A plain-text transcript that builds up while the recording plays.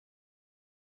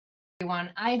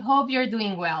Everyone. I hope you're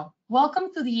doing well.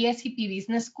 Welcome to the BSc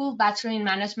Business School Bachelor in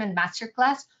Management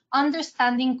Masterclass,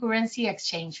 Understanding Currency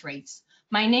Exchange Rates.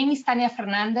 My name is Tania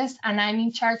Fernandez, and I'm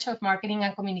in charge of Marketing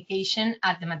and Communication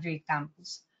at the Madrid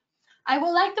campus. I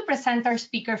would like to present our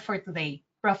speaker for today,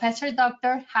 Professor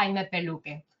Dr. Jaime P.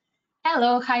 Luque.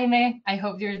 Hello, Jaime. I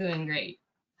hope you're doing great.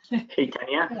 Hey,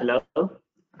 Tania. Hello.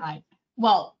 Hi.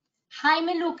 Well,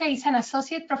 Jaime Luque is an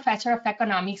Associate Professor of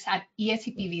Economics at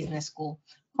ESCP Business School,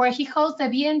 where he holds the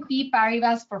BNP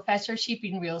Paribas Professorship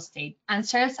in Real Estate and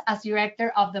serves as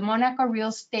Director of the Monaco Real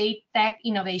Estate Tech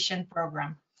Innovation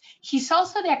Program. He's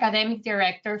also the Academic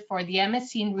Director for the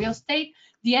MSc in Real Estate,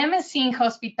 the MSc in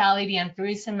Hospitality and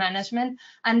Tourism Management,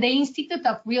 and the Institute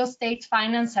of Real Estate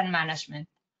Finance and Management.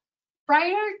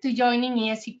 Prior to joining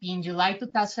ESCP in July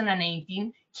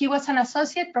 2018, he was an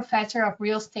Associate Professor of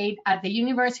Real Estate at the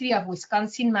University of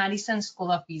Wisconsin-Madison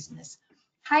School of Business.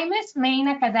 Jaime's main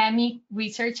academic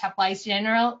research applies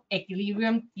general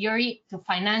equilibrium theory to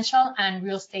financial and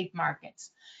real estate markets.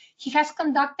 He has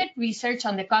conducted research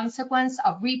on the consequence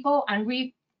of repo and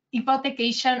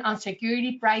hypothecation on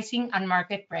security pricing and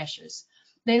market pressures.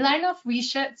 The line of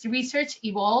research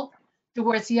evolved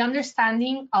towards the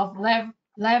understanding of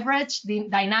leverage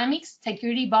dynamics,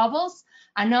 security bubbles,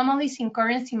 anomalies in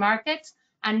currency markets,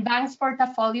 and banks'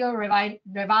 portfolio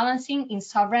rebalancing in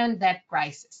sovereign debt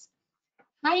crisis.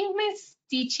 Jaime's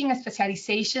teaching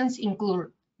specializations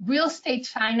include real estate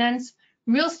finance,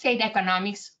 real estate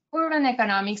economics, urban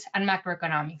economics, and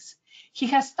macroeconomics. He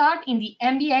has taught in the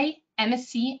MBA,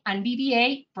 MSc, and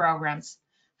BBA programs.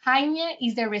 Jaime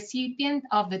is the recipient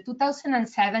of the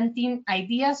 2017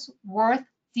 Ideas Worth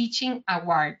Teaching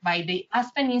Award by the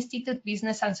Aspen Institute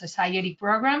Business and Society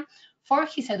program for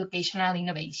his educational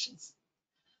innovations.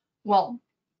 Well,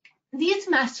 this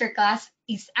masterclass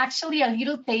is actually a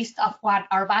little taste of what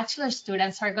our bachelor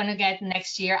students are going to get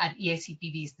next year at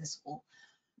ESCP Business School.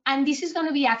 And this is going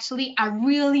to be actually a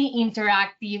really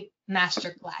interactive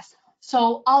masterclass.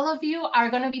 So all of you are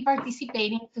going to be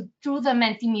participating through the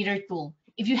Mentimeter tool.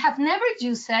 If you have never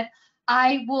used it,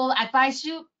 I will advise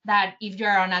you that if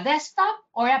you're on a desktop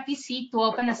or a PC to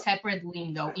open a separate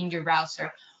window in your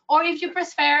browser, or if you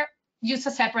prefer, use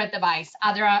a separate device,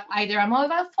 either a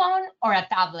mobile phone or a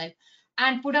tablet,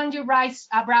 and put on your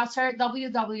browser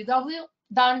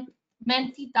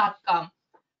www.menti.com.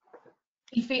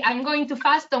 If I'm going too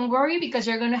fast, don't worry, because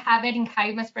you're going to have it in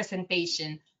Jaime's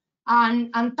presentation.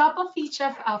 On top of each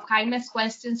of Jaime's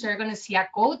questions, you're going to see a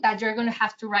code that you're going to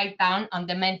have to write down on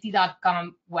the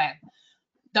menti.com web.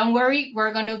 Don't worry,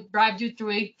 we're going to drive you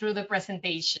through it through the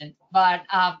presentation. But,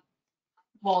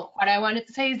 well, what I wanted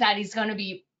to say is that it's going to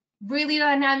be really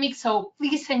dynamic, so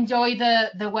please enjoy the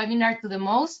webinar to the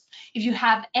most. If you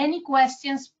have any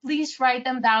questions, please write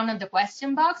them down in the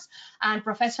question box, and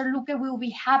Professor Luque will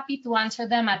be happy to answer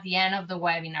them at the end of the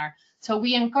webinar. So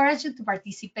we encourage you to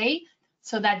participate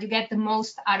so that you get the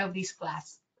most out of this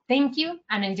class. Thank you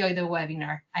and enjoy the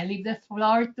webinar. I leave the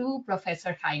floor to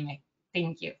Professor Jaime.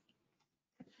 Thank you.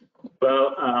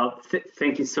 Well,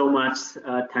 thank you so much,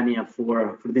 Tania,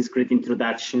 for this great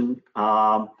introduction.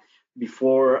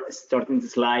 Before starting the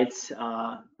slides,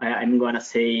 I'm going to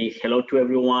say hello to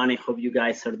everyone. I hope you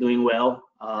guys are doing well.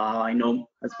 I know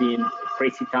it's been a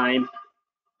crazy time,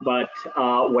 but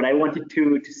what I wanted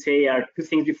to say are two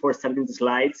things before starting the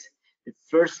slides. The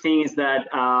first thing is that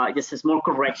just a small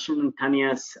correction on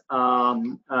Tania's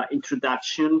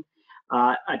introduction.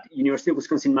 At University of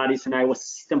Wisconsin-Madison, I was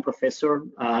assistant professor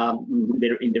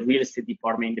in the real estate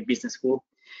department in the business school.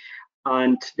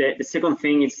 And the second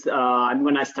thing is I'm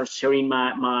going to start sharing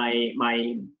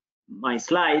my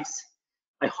slides.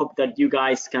 I hope that you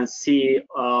guys can see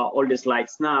all the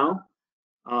slides now.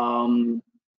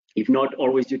 If not,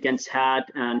 always you can chat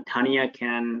and Tania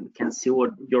can see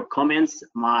what your comments.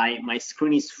 My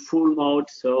screen is full mode,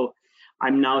 so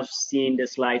I'm now seeing the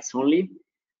slides only.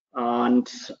 And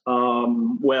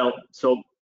well, so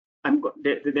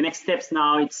the next steps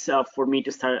now, it's for me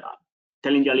to start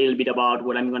telling you a little bit about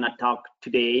what I'm going to talk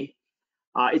today.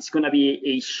 It's going to be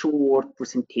a short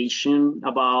presentation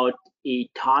about a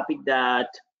topic that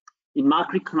in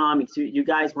macroeconomics, you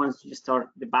guys, once you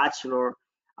start the bachelor,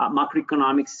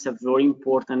 macroeconomics is a very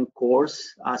important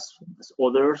course as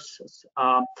others,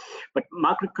 but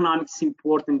macroeconomics is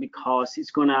important because it's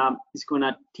gonna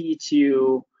teach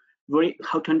you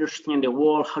how to understand the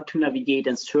world, how to navigate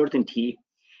uncertainty.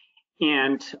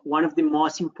 And one of the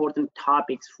most important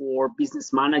topics for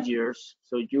business managers,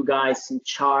 so you guys in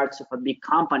charge of a big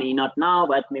company, not now,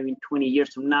 but maybe in 20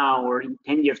 years from now or in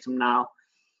 10 years from now,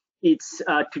 it's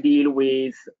to deal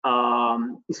with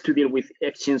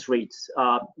exchange rates.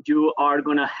 You are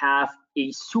gonna have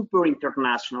a super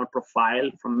international profile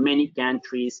from many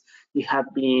countries. You have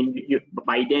been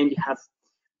by then you have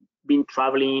been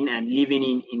traveling and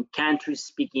living in countries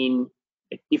speaking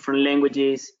different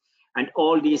languages, and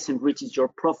all this enriches your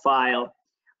profile.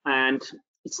 And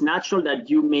it's natural that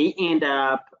you may end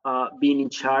up being in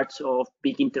charge of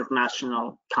big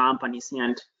international companies.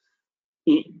 And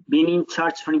being in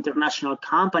charge for an international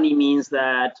company means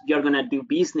that you're going to do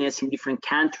business in different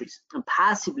countries, and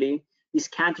possibly these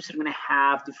countries are going to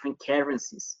have different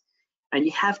currencies, and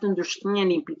you have to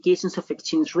understand the implications of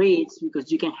exchange rates,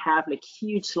 because you can have like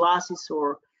huge losses,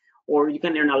 or you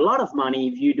can earn a lot of money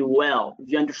if you do well, if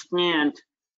you understand,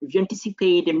 if you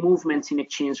anticipate the movements in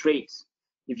exchange rates.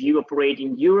 If you operate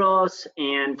in euros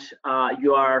and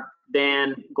you are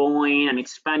then going and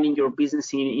expanding your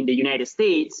business in the United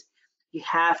States, you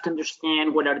have to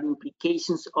understand what are the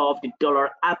implications of the dollar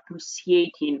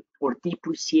appreciating or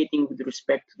depreciating with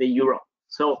respect to the euro.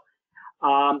 So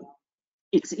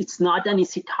it's not an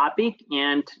easy topic,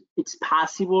 and it's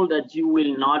possible that you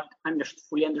will not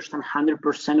fully understand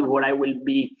 100% of what I will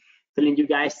be telling you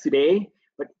guys today.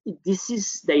 But this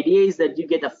is the idea, is that you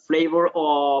get a flavor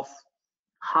of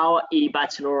how a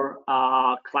bachelor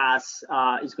class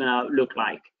is going to look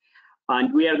like.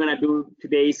 And we are going to do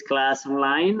today's class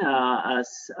online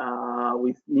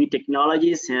with new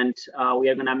technologies, and we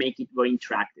are going to make it very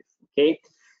interactive. Okay,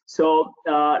 so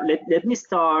let me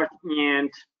start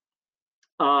and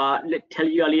tell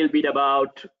you a little bit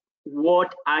about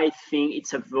what I think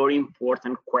it's a very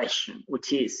important question,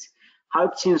 which is how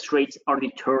exchange rates are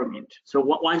determined. So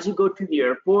once you go to the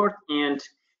airport and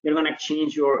you're going to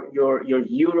exchange your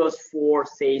euros for,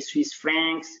 say, Swiss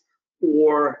francs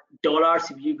or dollars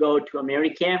if you go to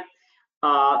America,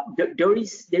 there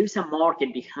is a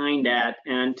market behind that,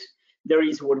 and there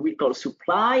is what we call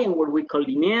supply and what we call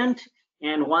demand.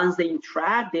 And once they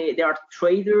interact, there are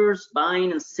traders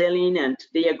buying and selling, and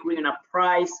they agree on a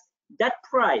price. That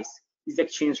price is the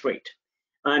exchange rate,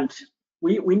 and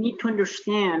we need to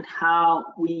understand how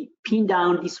we pin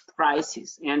down these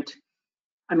prices. And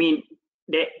I mean,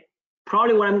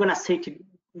 probably what I'm going to say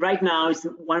right now is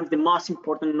one of the most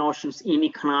important notions in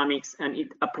economics, and it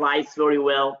applies very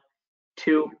well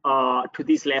to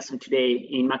this lesson today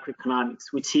in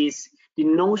macroeconomics, which is the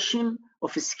notion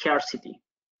of scarcity.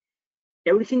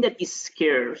 Everything that is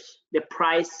scarce, the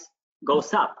price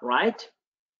goes up, right?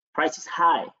 Price is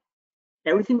high.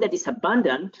 Everything that is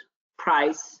abundant,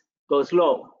 price goes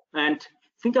low. And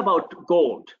think about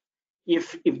gold.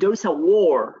 If there is a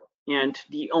war and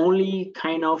the only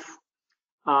kind of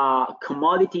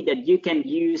commodity that you can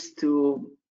use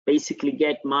to basically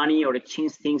get money or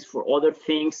exchange things for other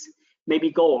things,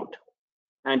 maybe gold.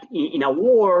 And in a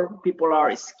war, people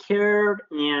are scared,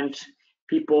 and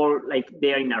people, like,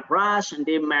 they're in a rush, and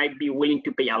they might be willing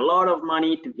to pay a lot of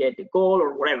money to get the gold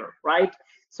or whatever, right?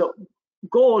 So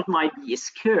gold might be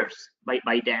scarce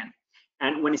by then.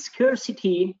 And when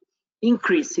scarcity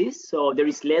increases, so there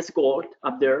is less gold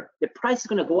up there, the price is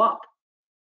going to go up.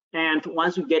 And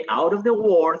once we get out of the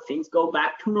war, things go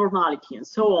back to normality and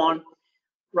so on,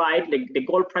 right? Like the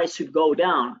gold price should go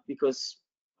down, because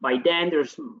by then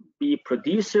there's be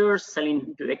producers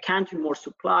selling to the country, more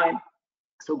supply,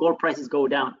 so gold prices go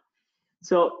down.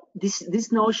 So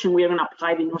this notion, we are going to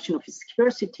apply the notion of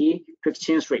scarcity to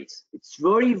exchange rates. It's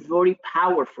very, very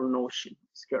powerful notion,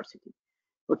 scarcity.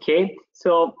 Okay,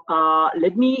 so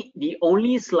the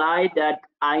only slide that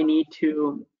I need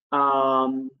to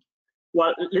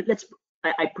well,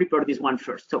 I prepared this one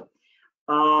first. So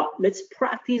let's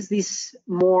practice this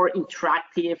more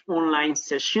interactive online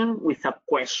session with a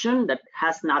question that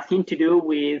has nothing to do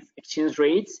with exchange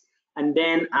rates. And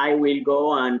then I will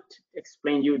go and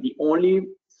explain you the only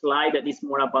slide that is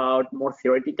more about more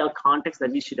theoretical context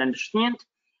that you should understand.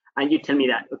 And you tell me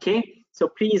that, okay? So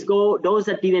please go, those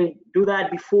that didn't do that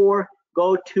before,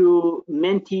 go to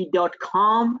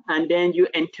menti.com, and then you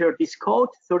enter this code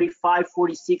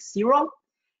 35460,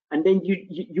 and then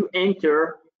you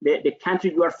enter the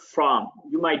country you are from.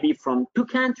 You might be from 2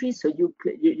 countries, so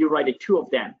you write the 2 of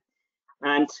them.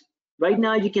 And right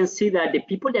now you can see that the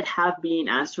people that have been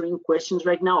answering questions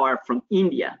right now are from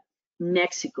India,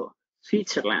 Mexico,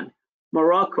 Switzerland,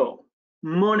 Morocco,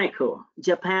 Monaco,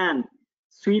 Japan,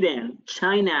 Sweden,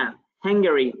 China,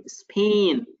 Hungary,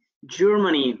 Spain,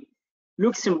 Germany,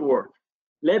 Luxembourg,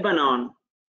 Lebanon,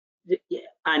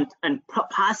 and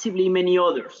possibly many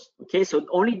others. Okay, so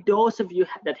only those of you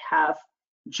that have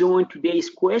joined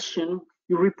today's question,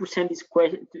 you represent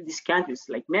these countries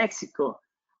like Mexico,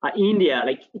 India.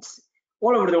 Like, it's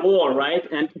all over the world, right?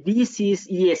 And this is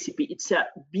ESCP. It's a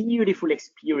beautiful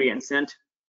experience, and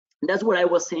that's what I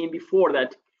was saying before,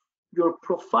 that your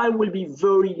profile will be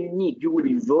very unique. You will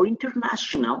be very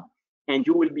international, and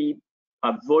you will be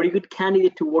a very good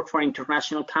candidate to work for an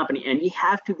international company. And you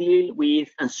have to deal with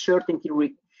uncertainty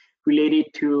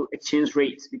related to exchange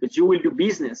rates, because you will do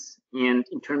business in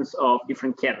terms of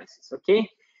different currencies. Okay,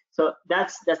 so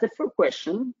that's the first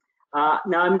question. Now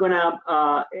I'm gonna,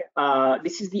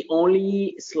 this is the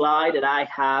only slide that I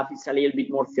have. It's a little bit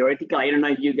more theoretical. I don't know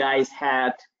if you guys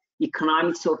had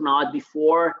economics or not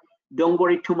before. Don't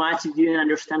worry too much if you didn't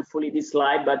understand fully this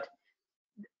slide, but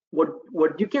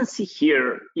what you can see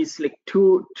here is like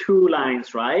two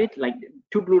lines, right? Like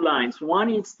two blue lines. One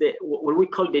is what we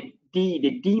call the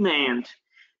demand,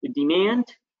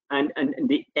 and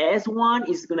the S one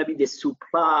is going to be the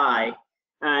supply,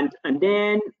 and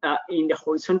then in the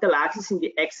horizontal axis, in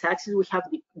the x-axis, we have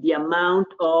the amount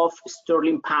of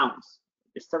sterling pounds.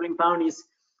 The sterling pound is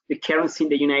the currency in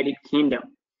the United Kingdom.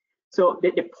 So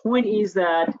the point is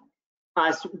that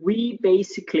as we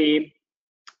basically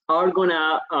are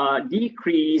gonna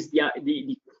decrease the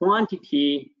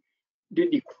quantity,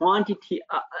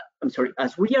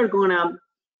 as we are gonna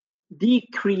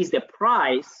decrease the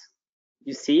price,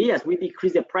 you see, as we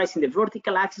decrease the price in the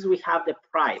vertical axis, we have the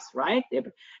price, right?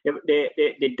 The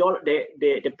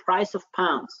price of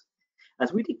pounds.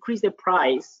 As we decrease the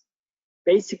price,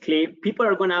 basically people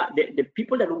are gonna, the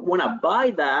people that wanna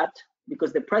buy that,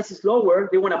 because the price is lower,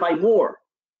 they wanna buy more.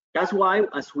 That's why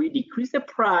as we decrease the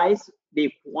price, the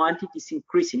quantity is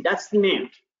increasing. That's demand.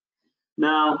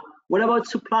 Now, what about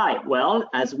supply? Well,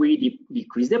 as we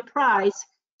decrease the price,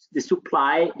 the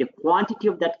supply, the quantity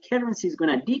of that currency is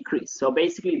going to decrease. So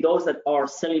basically, those that are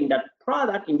selling that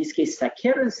product, in this case, a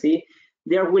currency,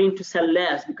 they are willing to sell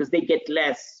less because they get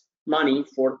less money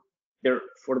for their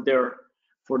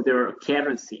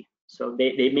currency. So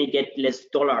they may get less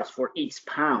dollars for each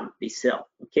pound they sell.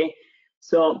 Okay.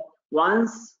 So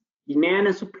once demand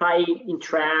and supply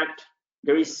interact,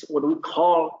 there is what we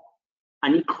call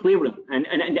an equilibrium,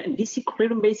 and this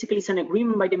equilibrium basically is an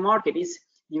agreement by the market. Is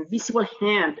the invisible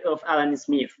hand of Adam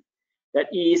Smith, that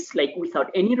is like without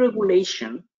any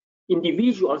regulation,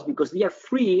 individuals, because they are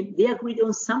free, they agreed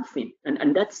on something,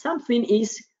 and that something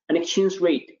is an exchange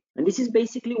rate. And this is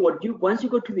basically what you, once you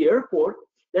go to the airport,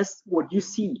 that's what you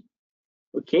see.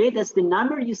 Okay, that's the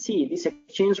number you see, this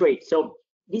exchange rate. So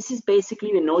this is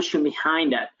basically the notion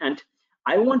behind that. And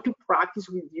I want to practice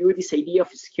with you this idea of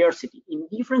scarcity in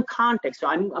different contexts. So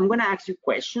I'm going to ask you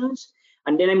questions,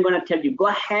 and then I'm going to tell you, go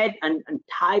ahead and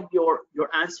type your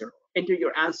answer, enter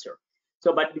your answer.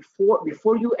 So, but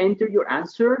before you enter your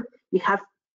answer, you have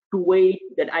to wait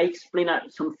that I explain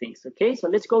some things. Okay, so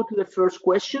let's go to the first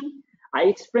question. I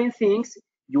explain things,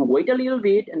 you wait a little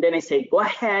bit, and then I say, go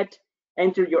ahead,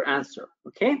 enter your answer.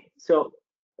 Okay, so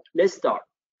let's start.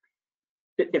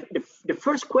 The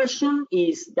first question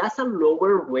is, does a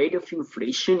lower rate of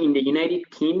inflation in the United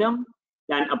Kingdom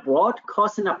than abroad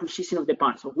cause an appreciation of the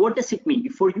pound? So what does it mean?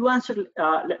 Before you answer,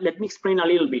 let me explain a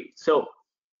little bit. So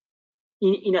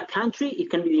in a country,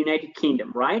 it can be the United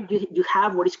Kingdom, right? You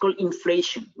have what is called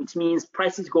inflation, which means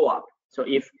prices go up. So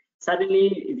if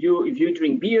suddenly, if you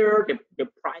drink beer, the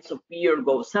price of beer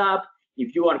goes up.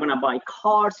 If you are going to buy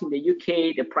cars in the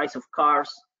UK, the price of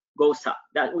cars goes up.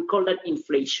 That we call that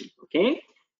inflation. Okay,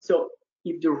 so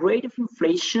if the rate of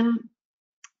inflation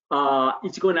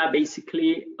it's going to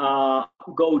basically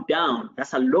go down,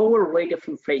 that's a lower rate of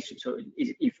inflation. So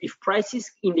if prices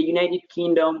in the United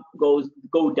Kingdom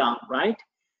go down, right,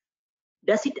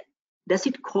 does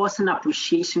it cause an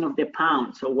appreciation of the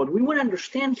pound? So what we want to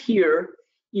understand here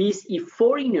is, if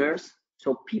foreigners,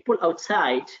 so people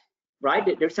outside,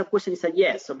 right, there's a question, is a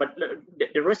yes. So but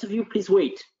the rest of you, please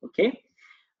wait. Okay,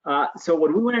 so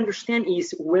what we want to understand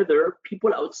is whether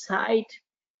people outside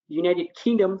the United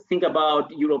Kingdom think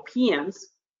about Europeans,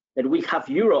 that we have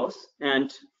euros,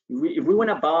 and if we want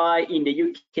to buy in the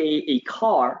UK a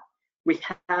car, we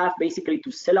have basically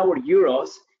to sell our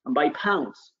euros and buy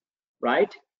pounds,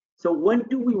 right? So when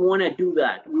do we want to do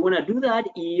that? We want to do that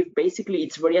if basically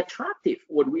it's very attractive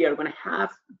what we are going to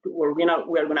have, or we are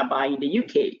going to buy in the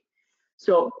UK.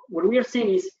 So what we are saying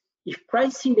is, if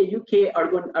prices in the UK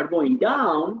are going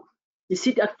down, is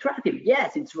it attractive?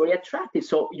 Yes, it's very attractive.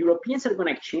 So Europeans are going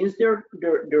to exchange their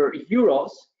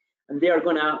euros, and they are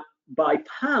going to buy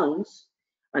pounds,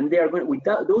 and they are going, with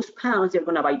those pounds, they're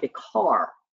going to buy the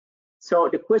car. So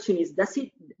the question is, does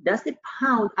the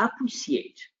pound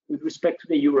appreciate with respect to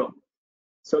the euro?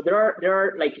 So there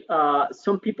are like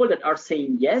some people that are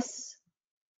saying yes,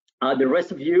 The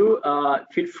rest of you,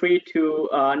 feel free to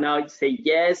now say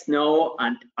yes, no,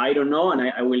 and I don't know, and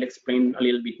I will explain a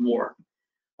little bit more,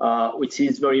 which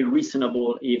is very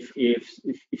reasonable if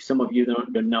some of you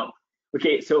don't know.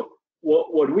 Okay, so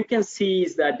what we can see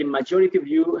is that the majority of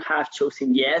you have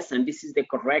chosen yes, and this is the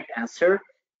correct answer.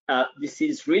 This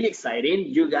is really exciting.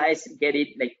 You guys get it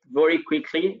like very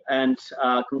quickly, and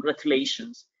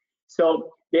congratulations.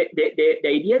 So the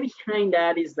idea behind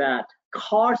that is that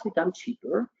cars become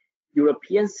cheaper.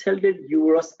 Europeans sell their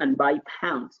euros and buy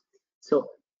pounds. So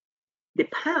the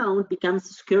pound becomes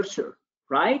scarcer,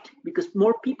 right? Because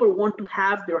more people want to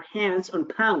have their hands on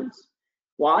pounds.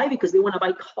 Why? Because they want to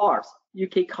buy cars,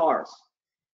 UK cars.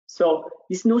 So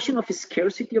this notion of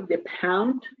scarcity of the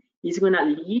pound is going to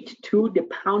lead to the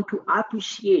pound to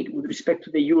appreciate with respect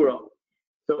to the euro.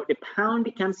 So the pound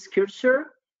becomes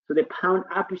scarcer, so the pound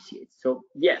appreciates. So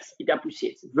yes, it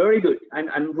appreciates. Very good.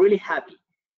 I'm really happy.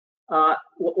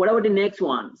 What about the next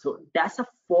one? So does a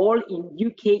fall in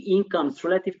UK incomes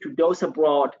relative to those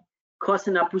abroad cause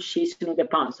an appreciation of the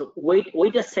pound? So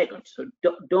wait a second. So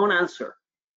don't answer.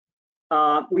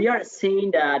 We are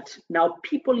saying that now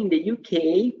people in the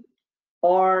UK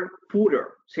are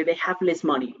poorer, so they have less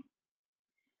money.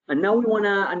 And now we want to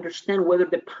understand whether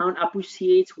the pound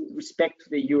appreciates with respect to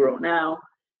the euro.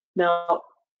 Now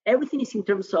everything is in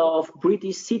terms of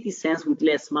British citizens with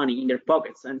less money in their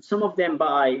pockets, and some of them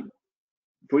buy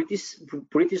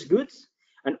British goods,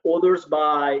 and others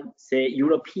buy, say,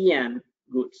 European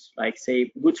goods, like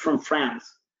say goods from France,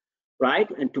 right?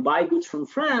 And to buy goods from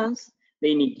France,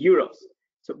 they need euros.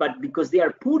 So, but because they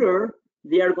are poorer,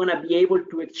 they are going to be able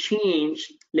to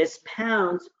exchange less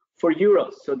pounds for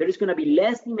euros. So there is going to be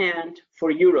less demand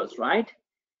for euros, right?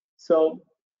 So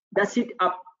that's it.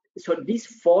 So this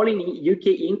fall in UK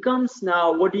incomes,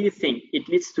 now what do you think? It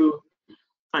leads to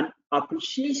an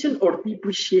appreciation or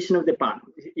depreciation of the pound?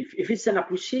 If it's an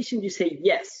appreciation, you say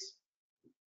yes.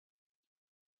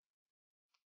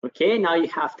 Okay, now you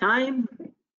have time. I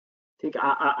think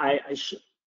I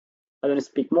don't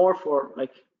speak more for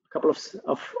like a couple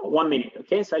of 1 minute.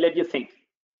 Okay, so I let you think.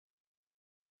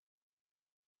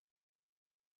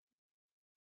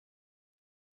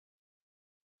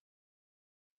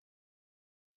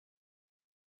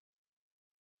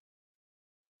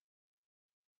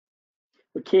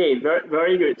 Okay,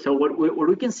 very good. So what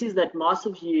we can see is that most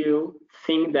of you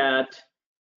think that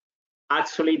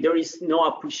actually there is no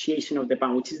appreciation of the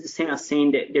pound, which is the same as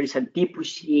saying that there is a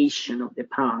depreciation of the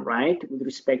pound, right, with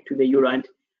respect to the euro. And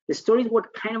the story is what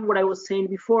I was saying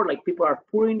before, like people are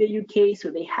poor in the UK, so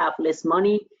they have less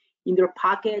money in their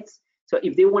pockets. So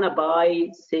if they want to buy,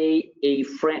 say, a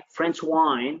French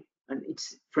wine, and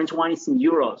French wine is in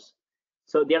euros,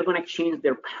 so they're going to exchange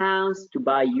their pounds to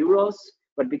buy euros.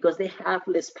 But because they have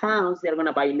less pounds, they're going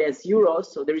to buy less euros.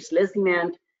 So there is less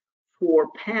demand for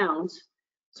pounds.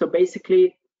 So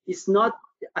basically, it's not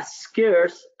as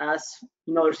scarce as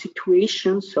in other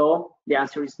situations. So the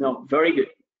answer is no. Very good.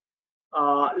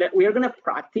 We are going to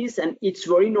practice, and it's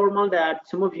very normal that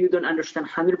some of you don't understand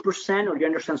 100%, or you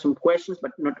understand some questions,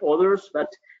 but not others. But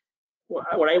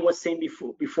what I was saying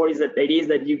before is that the idea is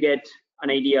that you get an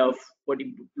idea of what it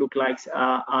looks like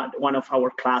at one of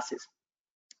our classes.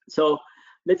 So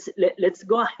let's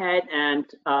go ahead and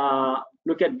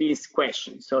look at this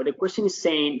question. So the question is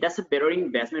saying, does a better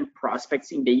investment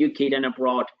prospects in the UK than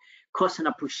abroad cause an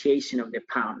appreciation of the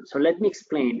pound? So let me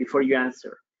explain before you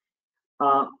answer.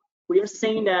 We are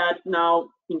saying that now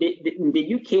in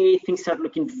the UK things are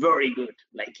looking very good.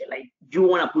 Like you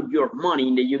want to put your money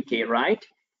in the UK, right?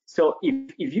 So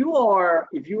if you are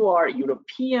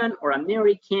European or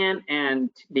American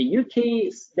and the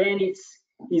UK then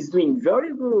is doing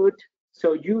very good.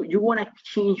 So you want to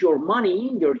exchange your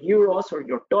money, your euros or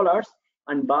your dollars,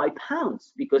 and buy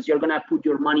pounds because you're going to put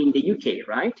your money in the UK,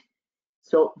 right?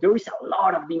 So there is a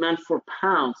lot of demand for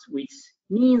pounds, which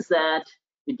means that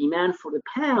the demand for the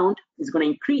pound is going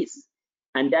to increase,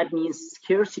 and that means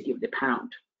scarcity of the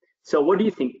pound. So what do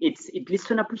you think? It leads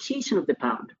to an appreciation of the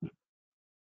pound.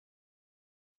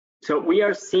 So we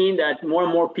are seeing that more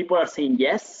and more people are saying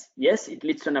yes, it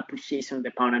leads to an appreciation of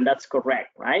the pound, and that's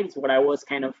correct, right? It's what I was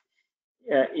kind of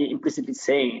implicitly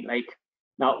saying. Like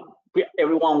now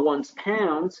everyone wants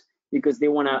pounds because they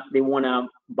wanna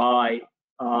buy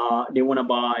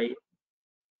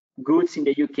goods in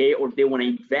the UK, or they want to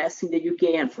invest in the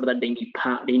UK, and for that they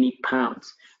need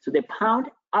pounds. So the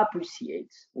pound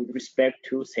appreciates with respect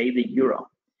to, say, the euro.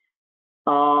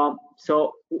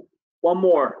 So one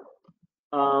more.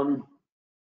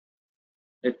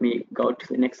 Let me go to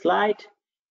the next slide.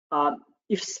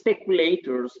 If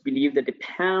speculators believe that the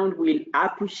pound will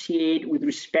appreciate with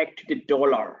respect to the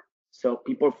dollar, So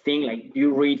people think, like,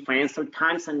 you read Financial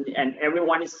Times and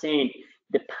everyone is saying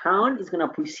the pound is going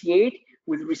to appreciate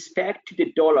with respect to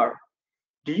the dollar.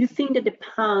 Do you think that the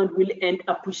pound will end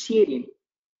appreciating?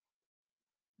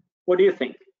 What do you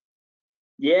think?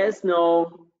 Yes,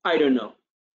 no, I don't know.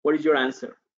 What is your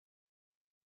answer?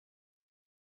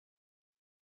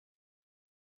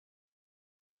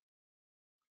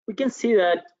 We can see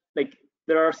that, like,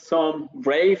 there are some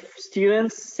brave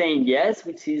students saying yes,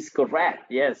 which is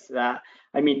correct. Yes,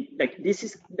 I mean, like, this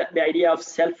is the idea of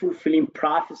self-fulfilling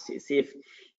prophecies. If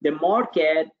the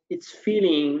market is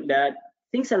feeling that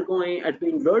things are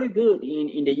doing very good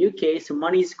in the UK, so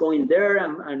money is going there,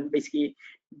 and basically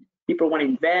people want to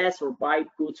invest or buy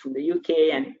goods from the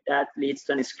UK, and that leads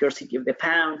to a scarcity of the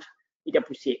pound, it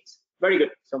appreciates. Very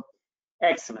good. So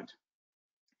excellent.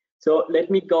 So let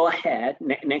me go ahead.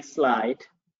 Next slide.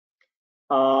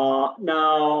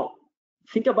 Now,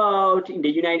 think about in the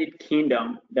United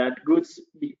Kingdom that goods,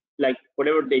 like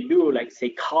whatever they do, like say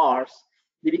cars,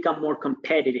 they become more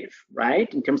competitive,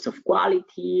 right? In terms of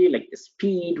quality, like the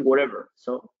speed, whatever.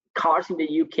 So cars in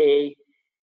the UK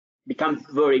become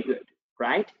very good,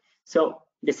 right? So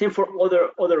the same for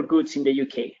other goods in the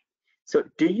UK. So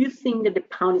do you think that the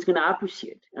pound is going to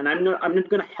appreciate? And I'm not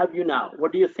going to help you now.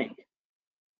 What do you think?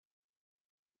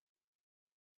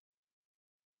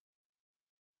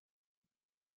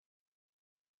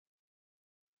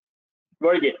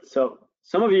 Very good. So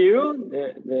some of you,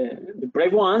 the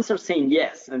brave ones, are saying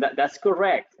yes, and that's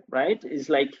correct, right? It's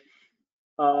like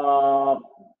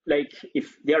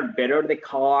if they are better, the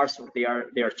cars, or they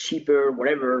are cheaper,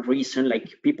 whatever reason,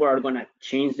 like people are gonna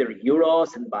change their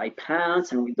euros and buy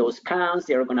pounds, and with those pounds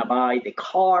they are gonna buy the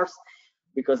cars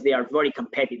because they are very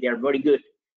competitive, they are very good,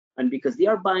 and because they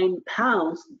are buying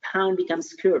pounds, the pound becomes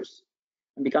scarce.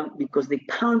 And because the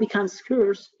pound becomes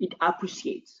scarce, it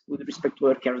appreciates with respect to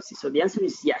other currencies. So the answer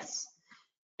is yes.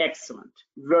 Excellent,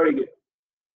 very good.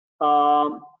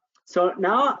 So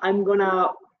now I'm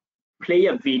gonna play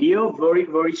a video,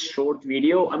 very short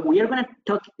video, and we are gonna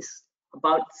talk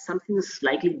about something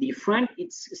slightly different.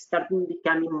 It's starting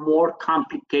becoming more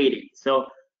complicated, so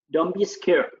don't be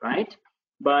scared, right?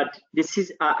 But this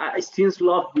is students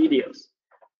love videos.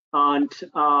 And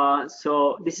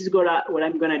so this is what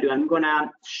I'm gonna do. I'm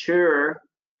gonna share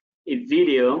a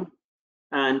video,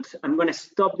 and I'm gonna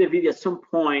stop the video at some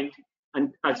point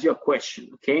and ask you a question,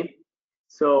 okay?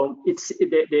 So it's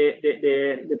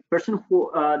the person who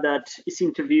that is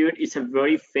interviewed is a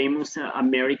very famous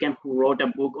American who wrote a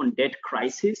book on debt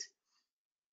crisis,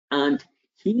 and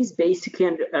he's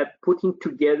basically putting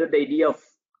together the idea of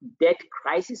debt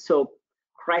crisis. So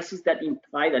crisis that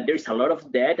imply that there's a lot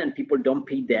of debt and people don't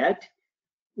pay debt,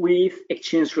 with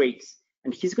exchange rates.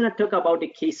 And he's going to talk about the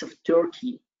case of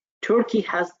Turkey. Turkey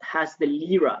has the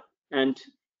lira, and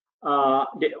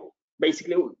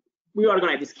basically we are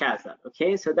going to discuss that.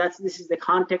 Okay, so this is the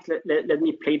context. Let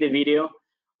me play the video.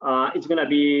 It's going to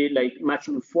be like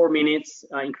maximum 4 minutes,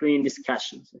 including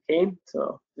discussions. Okay,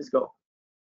 so let's go.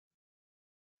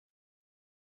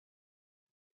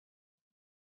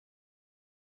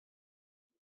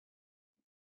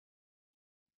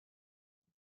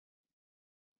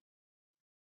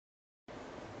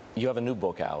 You have a new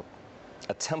book out,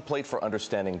 a template for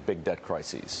understanding big debt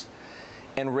crises.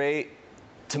 And Ray,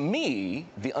 to me,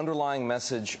 the underlying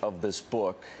message of this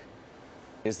book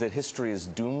is that history is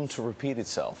doomed to repeat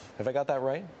itself. Have I got that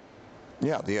right?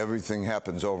 Yeah, everything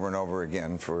happens over and over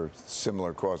again for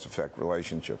similar cause-effect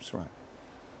relationships, right?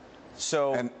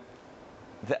 So,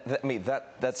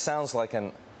 that sounds like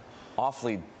an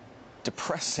awfully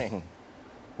depressing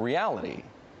reality.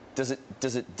 Does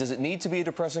it need to be a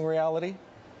depressing reality?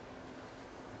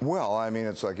 Well, I mean,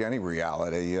 it's like any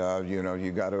reality. You know,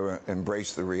 you got to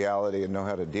embrace the reality and know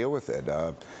how to deal with it.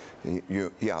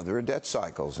 Yeah, there are debt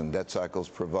cycles, and debt cycles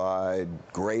provide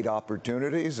great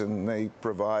opportunities, and they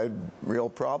provide real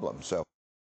problems. So,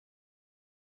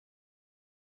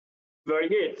 very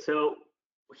good. So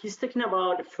he's talking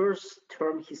about the first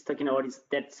term he's talking about is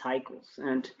debt cycles,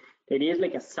 and it is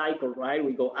like a cycle, right?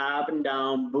 We go up and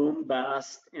down, boom,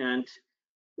 bust, and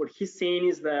what he's saying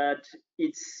is that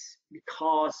it's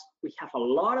because we have a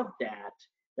lot of debt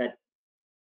that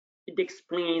it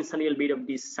explains a little bit of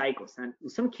these cycles. And in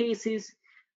some cases,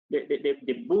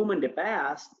 the boom and the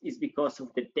bust is because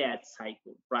of the debt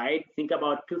cycle, right? Think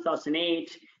about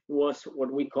 2008 was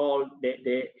what we call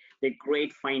the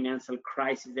great financial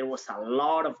crisis. There was a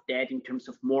lot of debt in terms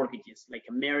of mortgages, like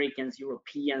Americans,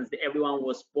 Europeans, everyone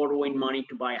was borrowing money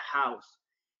to buy a house.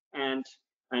 And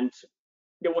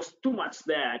there was too much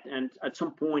debt, and at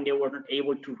some point they were not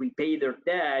able to repay their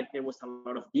debt. There was a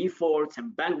lot of defaults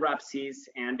and bankruptcies,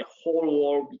 and the whole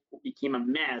world became a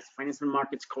mess. Financial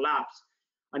markets collapsed,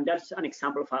 and that's an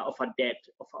example of a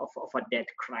debt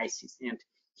crisis. And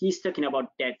he's talking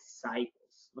about debt cycles.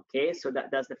 Okay, so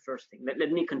that's the first thing.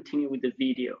 Let me continue with the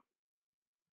video.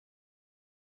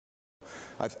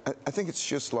 I think it's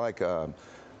just like a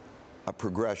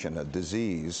progression, a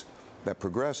disease that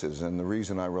progresses. And the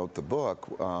reason I wrote the book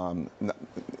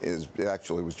is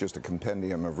actually was just a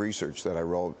compendium of research that I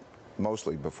wrote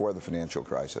mostly before the financial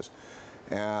crisis.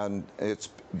 And it's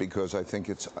because I think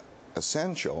it's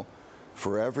essential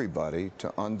for everybody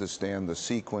to understand the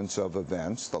sequence of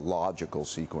events, the logical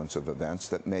sequence of events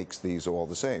that makes these all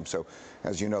the same. So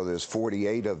as you know, there's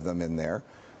 48 of them in there.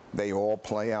 They all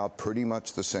play out pretty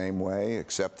much the same way,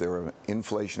 except there are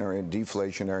inflationary and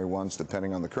deflationary ones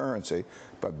depending on the currency.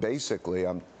 But basically,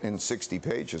 in 60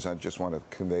 pages, I just want to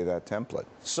convey that template.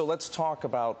 So let's talk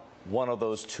about one of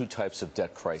those two types of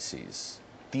debt crises,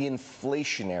 the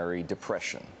inflationary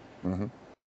depression. Mm-hmm.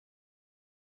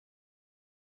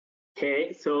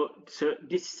 Okay, so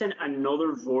this is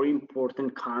another very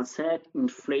important concept,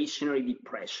 inflationary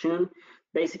depression.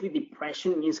 Basically,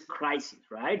 depression means crisis,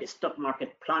 right? The stock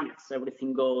market plummets,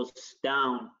 everything goes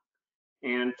down,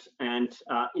 and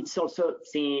it's also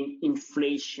saying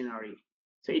inflationary.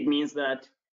 So it means that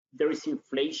there is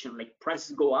inflation, like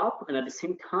prices go up, and at the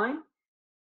same time,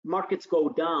 markets go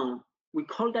down. We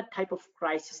call that type of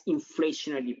crisis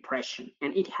inflationary depression,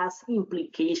 and it has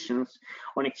implications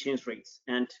on exchange rates.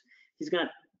 And he's going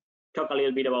to talk a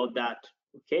little bit about that.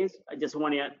 Okay, so I just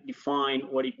want to define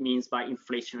what it means by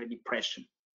inflationary depression.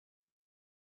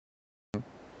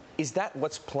 Is that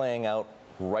what's playing out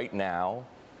right now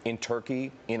in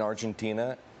Turkey, in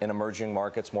Argentina, in emerging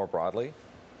markets more broadly?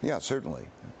 Yeah, certainly.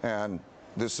 And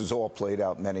this has all played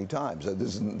out many times.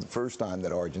 This isn't the first time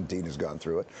that Argentina's gone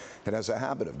through it. It has a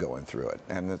habit of going through it,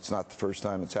 and it's not the first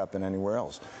time it's happened anywhere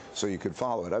else. So you could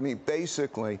follow it. I mean,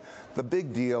 basically, the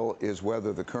big deal is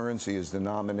whether the currency is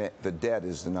the debt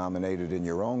is denominated in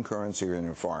your own currency or in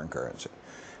your foreign currency.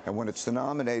 And when it's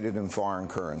denominated in foreign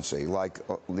currency, like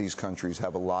these countries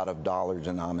have a lot of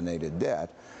dollar-denominated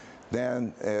debt,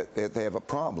 then they have a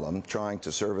problem trying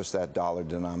to service that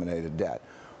dollar-denominated debt.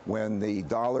 When the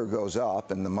dollar goes up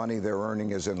and the money they're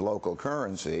earning is in local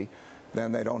currency,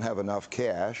 then they don't have enough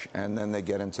cash, and then they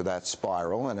get into that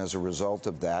spiral, and as a result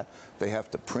of that, they have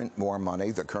to print more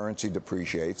money, the currency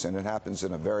depreciates, and it happens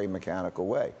in a very mechanical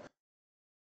way.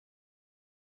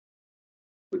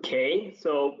 Okay,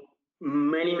 so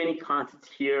many concepts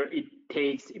here.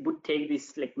 It would take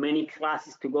this like many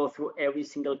classes to go through every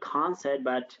single concept,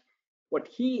 but what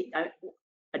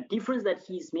a difference that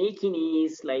he's making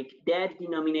is like debt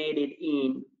denominated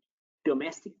in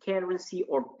domestic currency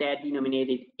or debt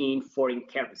denominated in foreign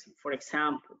currency. For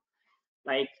example,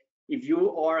 like if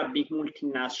you are a big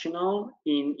multinational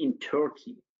in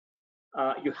Turkey,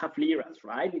 you have liras,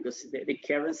 right? Because the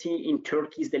currency in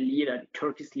Turkey is the lira,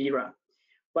 Turkish lira.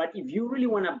 But if you really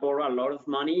want to borrow a lot of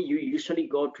money, you usually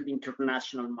go to the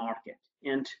international market,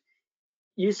 and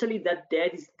usually that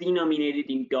debt is denominated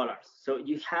in dollars. So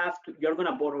you're going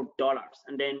to borrow dollars,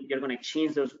 and then you're going to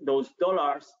exchange those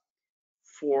dollars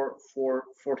for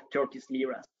Turkish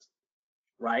liras,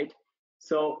 right?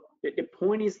 So the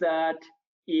point is that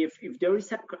if there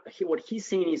is what he's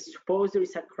saying is, suppose there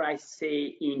is a crisis,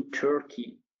 say in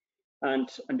Turkey, and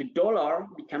the dollar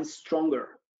becomes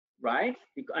stronger, right?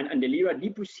 And the lira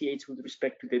depreciates with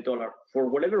respect to the dollar for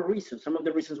whatever reason. Some of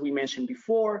the reasons we mentioned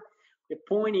before. The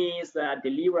point is that the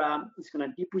lira is going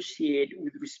to depreciate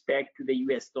with respect to the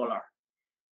US dollar.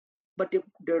 But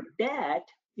their debt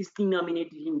is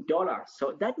denominated in dollars.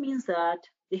 So that means that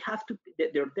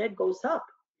their debt goes up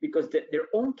because their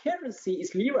own currency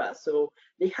is lira. So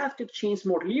they have to exchange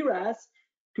more liras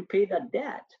to pay that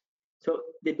debt. So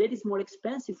the debt is more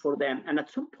expensive for them. And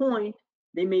at some point,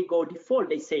 they may go default.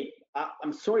 They say,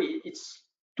 I'm sorry, it's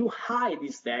too high,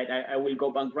 this debt. I will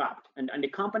go bankrupt. And the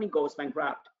company goes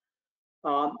bankrupt.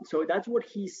 So that's what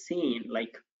he's saying.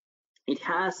 Like it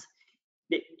has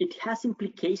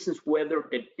implications whether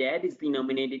the debt is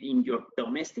denominated in your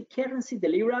domestic currency, the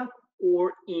lira,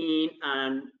 or in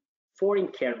a foreign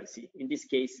currency. In this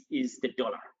case, is the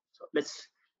dollar. So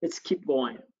let's keep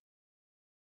going.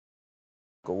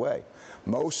 Away.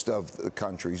 Most of the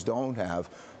countries don't have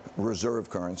reserve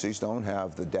currencies, don't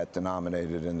have the debt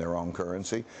denominated in their own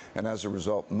currency, and as a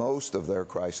result, most of their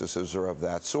crises are of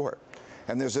that sort.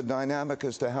 And there's a dynamic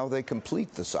as to how they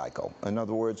complete the cycle. In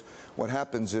other words, what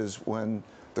happens is when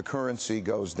the currency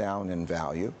goes down in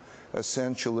value,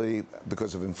 essentially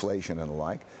because of inflation and the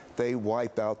like, they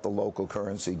wipe out the local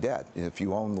currency debt. If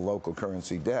you own the local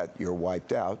currency debt, you're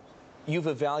wiped out. You've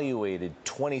evaluated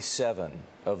 27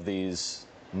 of these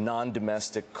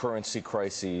non-domestic currency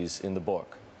crises in the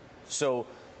book. So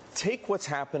take what's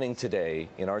happening today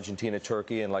in Argentina,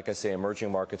 Turkey, and like I say,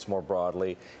 emerging markets more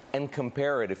broadly, and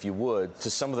compare it, if you would,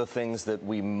 to some of the things that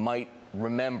we might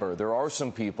remember. There are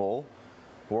some people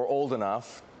who are old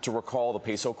enough to recall the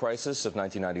peso crisis of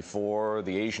 1994,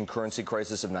 the Asian currency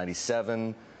crisis of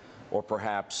 97, or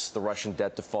perhaps the Russian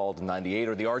debt default in 98,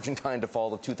 or the Argentine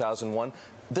default of 2001.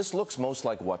 This looks most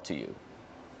like what to you?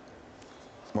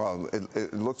 Well,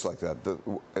 it looks like that.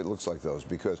 It looks like those,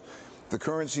 because the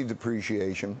currency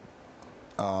depreciation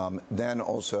then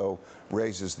also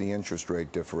raises the interest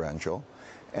rate differential.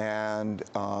 And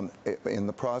in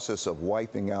the process of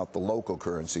wiping out the local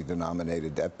currency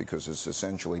denominated debt, because it's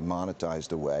essentially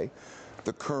monetized away,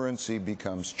 the currency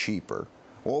becomes cheaper.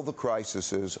 All the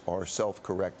crises are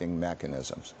self-correcting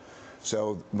mechanisms.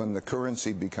 So when the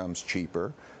currency becomes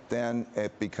cheaper, then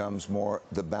it becomes more,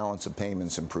 the balance of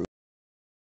payments improves.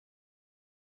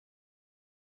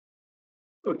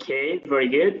 Okay, very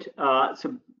good.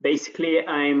 So basically,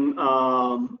 I'm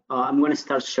going to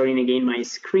start showing again my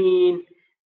screen,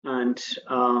 and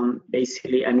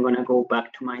basically I'm going to go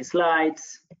back to my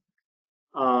slides,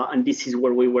 and this is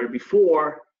where we were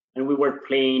before, and we were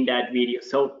playing that video.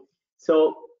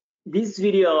 So this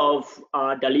video of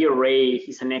Dalio Ray,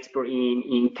 he's an expert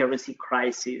in currency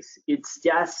crisis. It's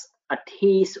just a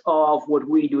taste of what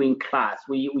we do in class.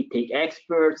 We take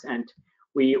experts and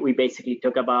we basically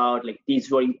talk about like these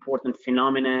very important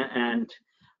phenomena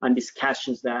and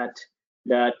discussions that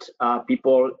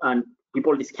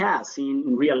people discuss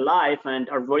in real life and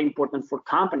are very important for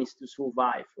companies to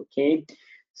survive. Okay,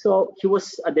 so he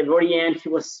was at the very end, he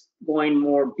was going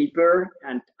more deeper,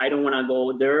 and I don't want to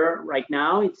go there right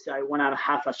now. I want to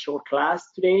have a short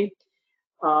class today.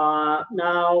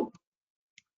 Now,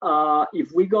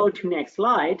 if we go to next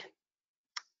slide,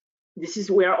 this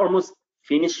is where almost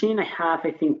finishing. I have,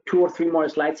 I think, 2 or 3 more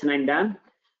slides and I'm done.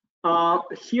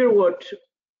 Here, what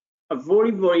a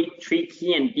very, very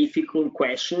tricky and difficult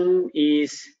question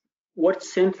is what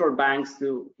central banks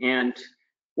do and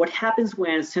what happens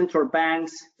when central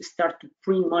banks start to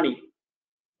print money,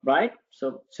 right?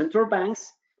 So central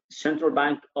banks, central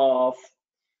bank of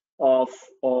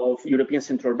European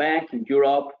Central Bank in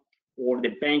Europe, or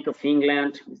the Bank of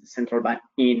England, the central bank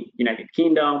in United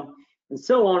Kingdom, and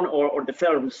so on, or the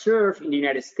Federal Reserve in the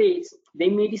United States, they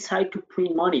may decide to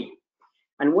print money.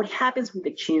 And what happens with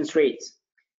exchange rates?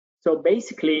 So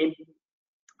basically,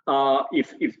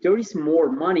 if there is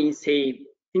more money, say,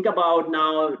 think about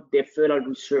now the Federal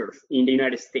Reserve in the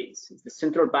United States, it's the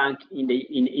central bank in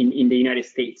the United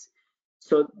States.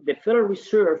 So the Federal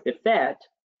Reserve, the Fed,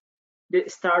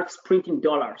 starts printing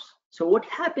dollars. So what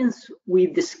happens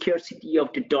with the scarcity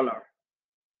of the dollar?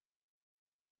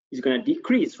 It's going to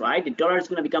decrease, right? The dollar is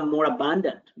going to become more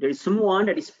abundant. There is someone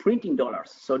that is printing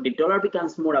dollars, so the dollar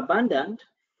becomes more abundant.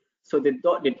 So the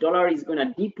dollar is going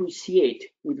to depreciate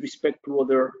with respect to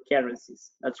other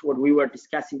currencies. That's what we were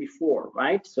discussing before,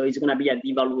 right? So it's going to be a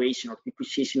devaluation or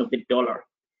depreciation of the dollar.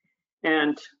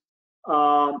 And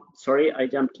sorry, I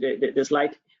jumped the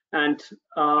slide. And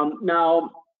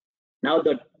now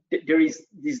that there is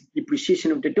this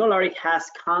depreciation of the dollar, it has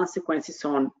consequences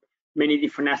on many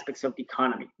different aspects of the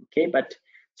economy. Okay, but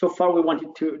so far we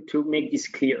wanted to make this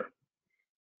clear.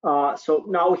 So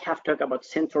now we have talked about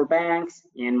central banks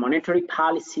and monetary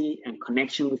policy and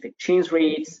connection with exchange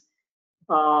rates.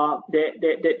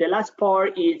 The last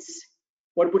part is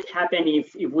what would happen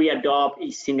if we adopt a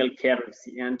single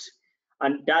currency, and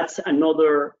that's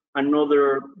another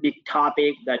big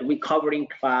topic that we cover in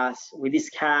class. We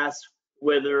discuss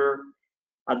whether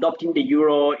adopting the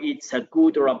euro it's a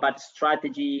good or a bad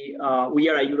strategy. We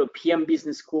are a European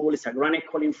business school. It's a grand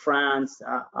école in France.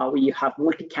 We have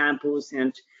multi-campus,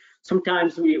 and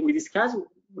sometimes we discuss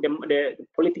the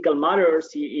political matters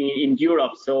in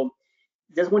Europe. So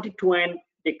just wanted to end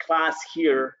the class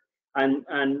here and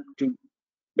to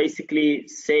basically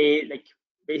say, like,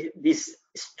 this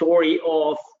story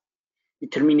of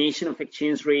determination of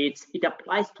exchange rates, it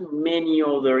applies to many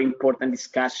other important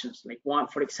discussions. Like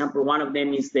for example, one of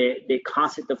them is the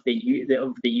concept of the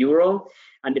euro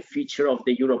and the future of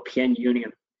the European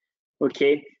Union.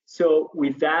 Okay, so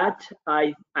with that,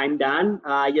 I'm done.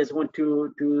 I just want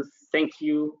to thank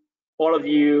you, all of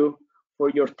you, for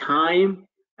your time,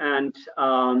 and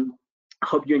I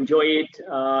hope you enjoy it.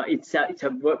 It's a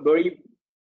very,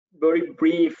 very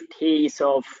brief taste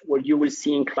of what you will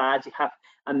see in class. You have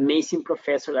amazing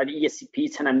professor at ESCP.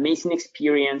 It's an amazing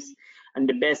experience, And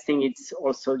the best thing is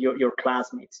also your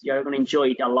classmates. You're going to enjoy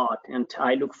it a lot, and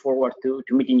I look forward to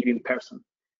meeting you in person.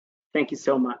 Thank you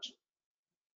so much.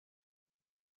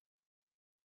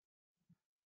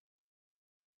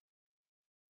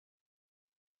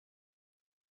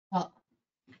 Well,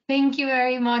 thank you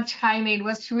very much, Jaime. It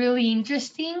was really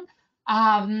interesting.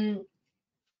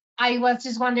 I was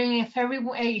just wondering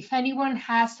if anyone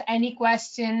has any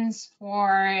questions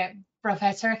for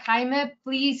Professor Jaime,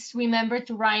 please remember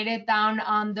to write it down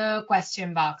on the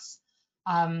question box,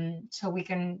 so we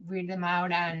can read them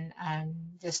out and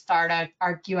just start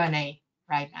our Q&A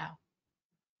right now.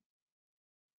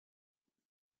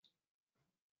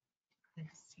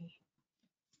 Let's see.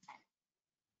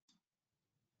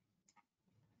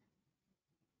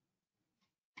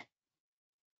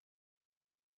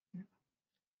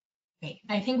 Okay,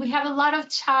 I think we have a lot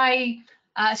of shy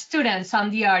students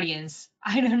on the audience.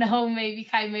 I don't know, maybe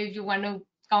Jaime, if you want to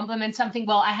compliment something.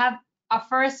 Well, I have a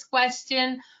first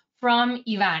question from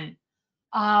Ivan.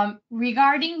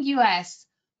 Regarding US,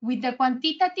 with the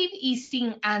quantitative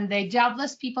easing and the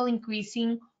jobless people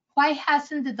increasing, why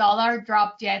hasn't the dollar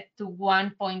dropped yet to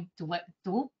 1.2?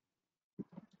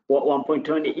 Well,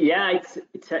 1.20. Yeah,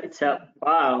 it's a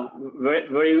wow,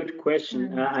 very good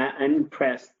question. I'm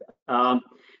impressed.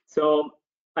 So,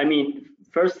 I mean,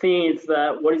 first thing is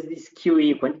what is this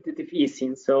QE, quantitative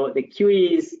easing? So the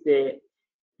QE is the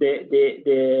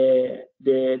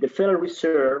Federal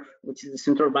Reserve, which is the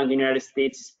central bank in the United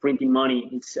States, is printing money.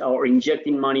 It's or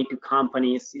injecting money to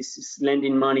companies. It's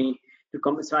lending money to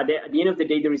companies. So at the end of the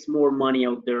day, there is more money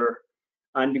out there,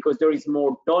 and because there is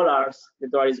more dollars, the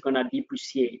dollar is going to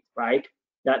depreciate, right?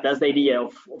 That's the idea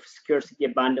of scarcity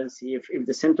abundance. If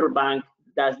the central bank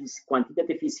does this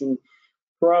quantitative easing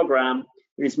program,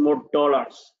 there is more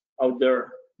dollars out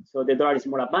there. So the dollar is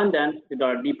more abundant, the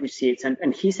dollar depreciates.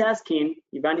 And he's asking,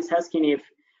 Ivan is asking if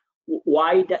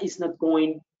why that is not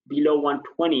going below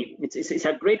 120. It's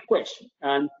a great question.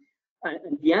 And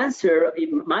the answer,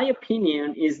 in my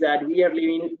opinion, is that we are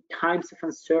living times of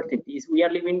uncertainties. We are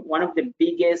living one of the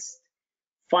biggest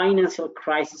financial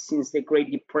crises since the Great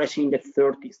Depression in the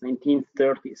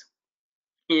 1930s.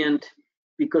 And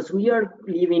because we are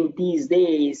living these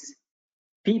days,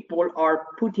 people are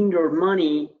putting their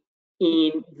money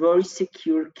in very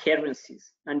secure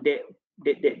currencies, and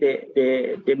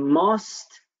the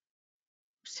most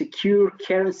secure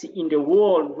currency in the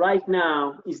world right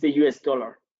now is the US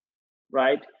dollar,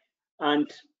 right?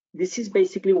 And this is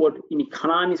basically what in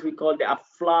economics we call a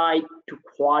flight to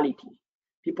quality.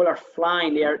 People are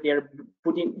flying, they're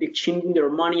changing their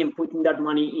money and putting that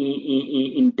money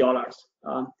in dollars.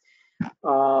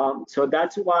 So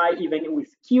that's why even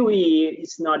with QE,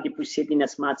 it's not depreciating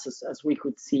as much as we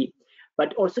could see.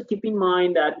 But also keep in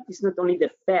mind that it's not only the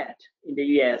Fed in the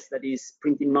US that is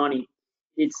printing money,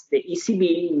 it's the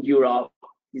ECB in Europe,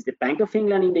 it's the Bank of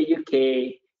England in the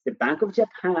UK, the Bank of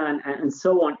Japan, and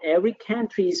so on. Every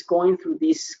country is going through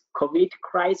this COVID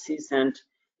crisis, and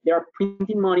they are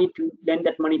printing money to lend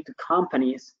that money to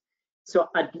companies. So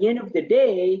at the end of the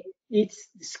day, it's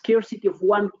the scarcity of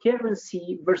one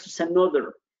currency versus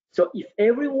another. So if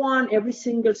every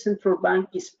single central bank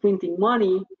is printing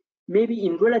money, maybe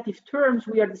in relative terms,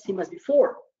 we are the same as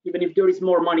before, even if there is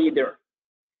more money there.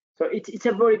 So it's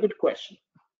a very good question.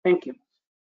 Thank you.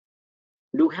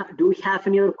 Do we have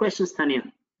any other questions, Tanya?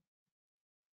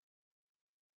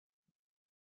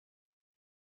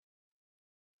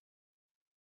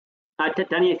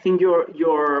 Tanya, I think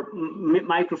your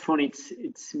microphone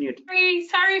it's mute.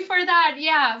 Sorry for that.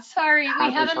 Yeah, sorry.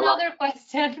 We have another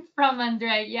question from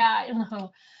Andre. Yeah.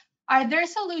 Are there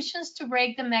solutions to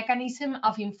break the mechanism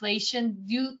of inflation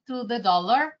due to the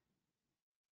dollar?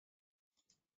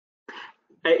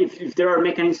 If there are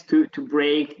mechanisms to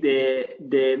break the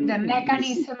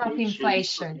mechanism of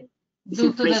inflation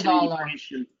due to the dollar.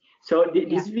 So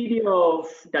this video of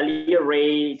Dalia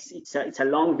Ray, it's a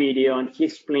long video, and he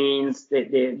explains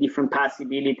the different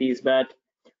possibilities. But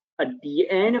at the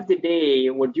end of the day,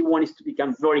 what you want is to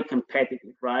become very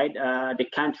competitive, right? The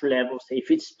country level. So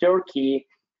if it's Turkey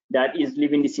that is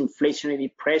living this inflationary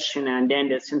depression, and then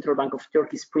the central bank of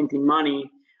Turkey is printing money,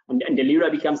 and the lira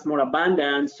becomes more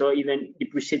abundant, so even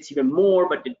depreciates even more,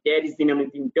 but the debt is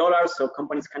denominated in dollars, so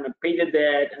companies cannot pay the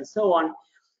debt, and so on.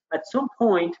 At some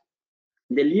point,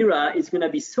 the lira is going to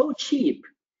be so cheap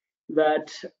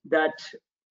that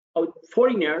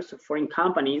foreigners, foreign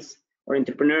companies or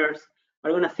entrepreneurs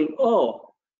are going to think,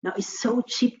 oh, now it's so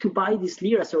cheap to buy this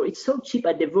lira. So it's so cheap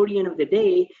at the very end of the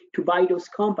day to buy those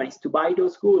companies, to buy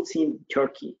those goods in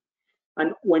Turkey.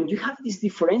 And when you have this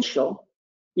differential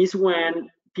is when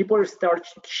people start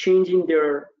changing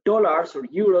their dollars or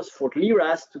euros for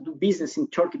liras to do business in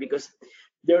Turkey because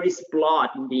there is blood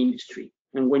in the industry.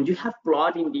 And when you have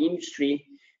blood in the industry,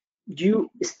 you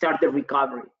start the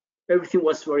recovery. Everything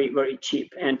was very, very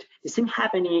cheap. And the same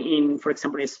happening in, for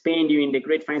example, in Spain during the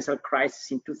great financial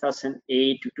crisis in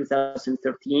 2008 to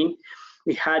 2013.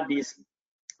 We had this,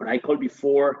 what I called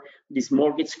before, this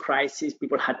mortgage crisis.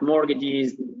 People had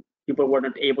mortgages. People were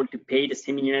not able to pay. The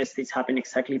same in the United States happened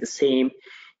exactly the same.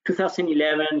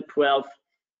 2011, 12,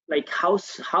 like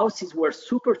houses were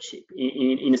super cheap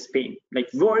in Spain. Like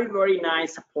very, very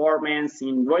nice apartments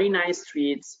in very nice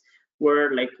streets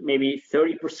were like maybe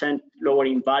 30% lower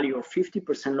in value or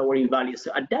 50% lower in value.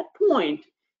 So at that point,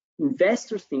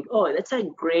 investors think, oh, that's a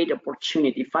great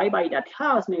opportunity. If I buy that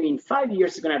house, maybe in 5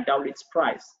 years, it's gonna double its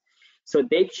price. So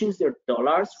they change their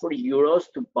dollars for euros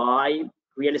to buy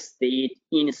real estate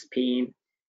in Spain.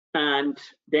 And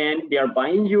then they are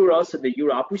buying euros, so the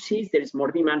euro appreciates, there is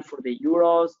more demand for the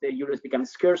euros become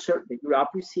scarcer, the euro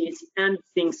appreciates, and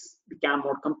things become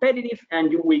more competitive,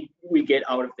 and we get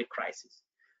out of the crisis.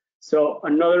 So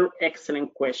another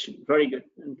excellent question, very good,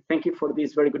 and thank you for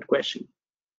this very good question.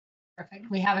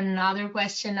 Perfect. We have another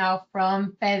question now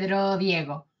from Pedro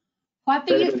Diego. What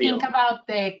do you think about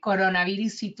the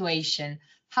coronavirus situation?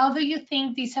 How do you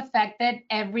think this affected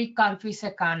every country's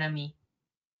economy?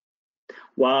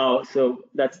 Wow, so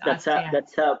that's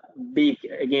a big,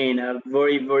 again, a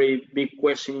very, very big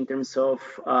question in terms of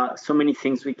so many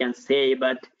things we can say,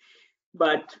 but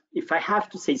if I have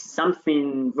to say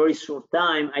something very short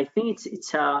time, I think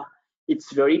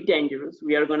it's very dangerous.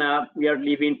 We are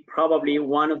living probably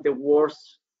one of the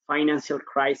worst financial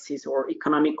crises or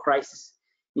economic crisis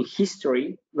in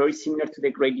history, very similar to the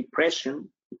Great Depression.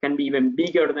 It can be even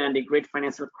bigger than the Great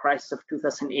Financial Crisis of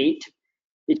 2008.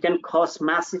 It can cause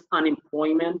massive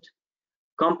unemployment.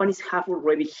 Companies have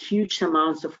already huge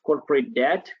amounts of corporate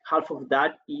debt. Half of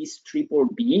that is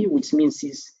BBB, which means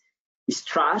it's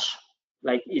trash.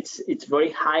 Like it's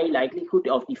very high likelihood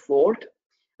of default.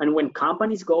 And when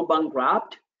companies go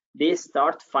bankrupt, they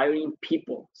start firing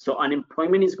people. So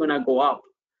unemployment is gonna go up.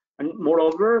 And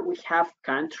moreover, we have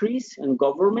countries and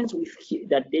governments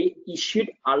that they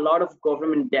issued a lot of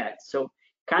government debt. So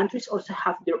countries also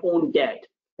have their own debt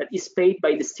that is paid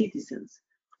by the citizens.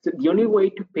 So the only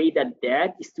way to pay that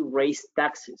debt is to raise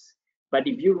taxes. But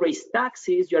if you raise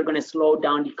taxes, you're going to slow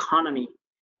down the economy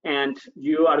and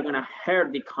you are going to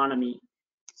hurt the economy.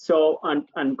 So,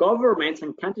 and governments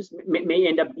and countries may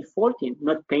end up defaulting,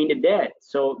 not paying the debt.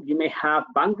 So you may have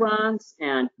bank runs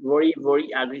and very,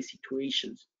 very ugly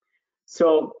situations.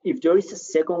 So if there is a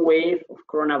second wave of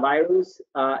coronavirus,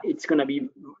 it's going to be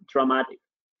dramatic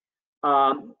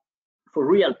for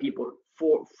real people.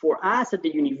 For us at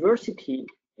the university,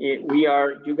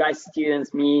 you guys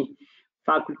students, me,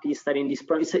 faculty studying this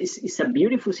program, it's a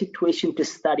beautiful situation to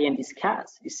study and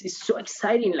discuss. It's so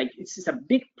exciting, like it's a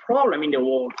big problem in the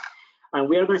world. And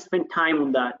we are going to spend time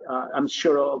on that, I'm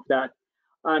sure of that.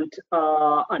 And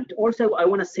also I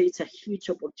want to say it's a huge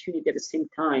opportunity at the same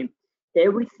time.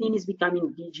 Everything is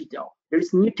becoming digital.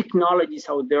 There's new technologies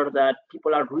out there that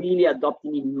people are really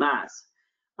adopting in mass.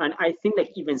 And I think that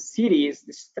even cities,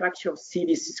 the structure of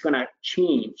cities is going to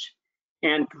change.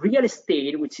 And real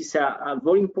estate, which is a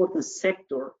very important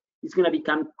sector, is going to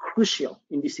become crucial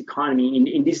in this economy,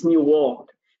 in this new world,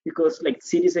 because like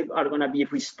cities are going to be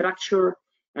restructured,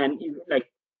 and like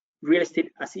real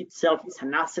estate as itself is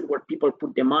an asset where people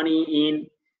put the money in,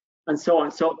 and so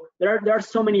on. So there are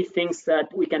so many things that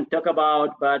we can talk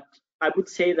about, but I would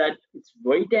say that it's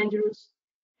very dangerous.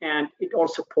 And it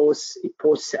also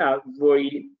poses a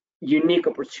very unique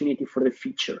opportunity for the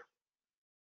future.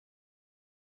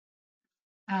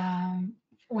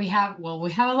 We have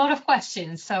a lot of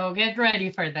questions, so get ready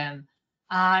for them.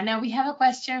 Now we have a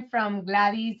question from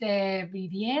Gladys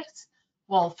Bridiers.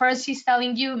 Well, first she's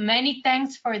telling you many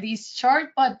thanks for this short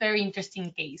but very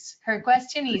interesting case. Her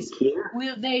question is,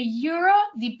 will the euro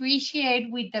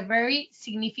depreciate with the very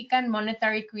significant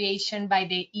monetary creation by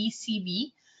the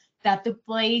ECB that took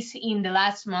place in the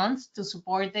last months to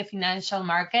support the financial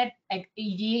market,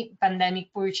 e.g.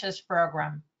 pandemic purchase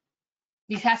program?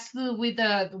 This has to do with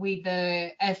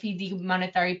the FED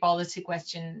monetary policy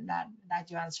question that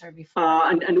you answered before.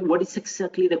 And what is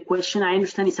exactly the question? I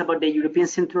understand it's about the European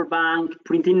Central Bank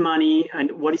printing money,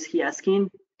 and what is he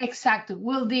asking? Exactly.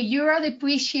 Will the euro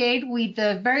depreciate with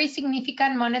the very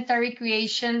significant monetary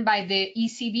creation by the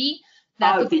ECB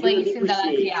that took place in the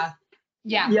last year?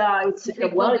 Yeah, it's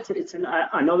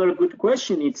another good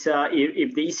question. It's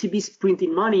if the ECB is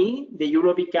printing money, the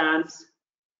euro becomes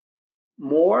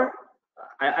more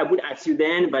I would ask you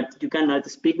then, but you cannot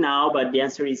speak now, but the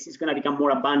answer is it's going to become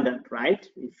more abundant, right?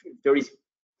 If there is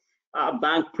a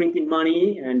bank printing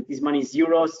money and this money is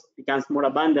euros, becomes more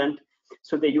abundant,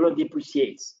 so the euro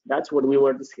depreciates. That's what we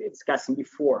were discussing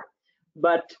before.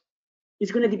 But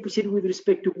it's going to depreciate with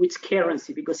respect to which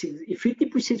currency? Because if it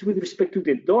depreciates with respect to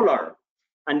the dollar,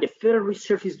 and the Federal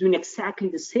Reserve is doing exactly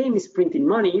the same as printing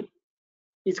money,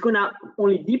 it's going to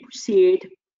only depreciate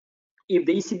if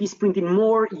the ECB is printing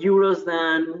more euros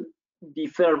than the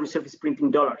Federal Reserve is printing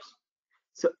dollars.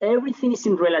 So everything is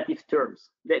in relative terms.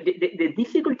 The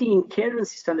difficulty in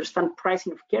currencies to understand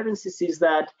pricing of currencies is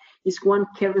that it's one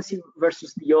currency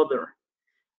versus the other.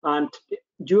 And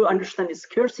you understand the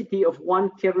scarcity of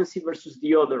one currency versus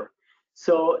the other.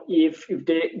 So if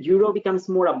the euro becomes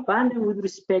more abundant with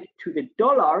respect to the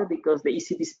dollar because the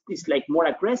ECB is like more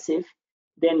aggressive,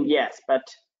 then yes, but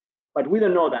we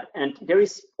don't know that. And there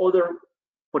is other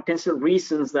potential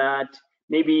reasons that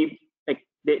maybe like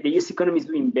the US economy is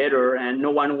doing better and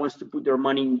no one wants to put their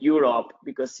money in Europe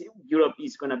because Europe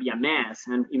is going to be a mess.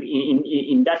 And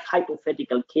in that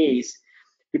hypothetical case,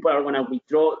 people are going to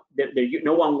withdraw.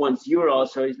 No one wants euros,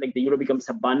 so it's like the euro becomes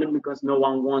abundant because no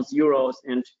one wants euros,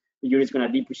 and the euro is going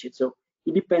to depreciate. So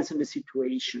it depends on the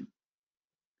situation.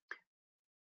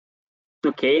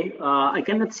 Okay, I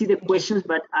cannot see the questions,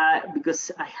 but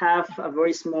because I have a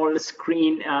very small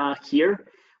screen here.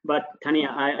 But Tania,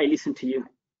 I listen to you.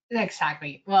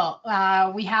 Exactly. Well,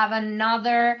 we have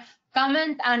another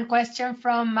comment and question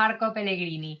from Marco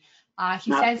Pellegrini.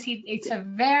 He says it's a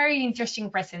very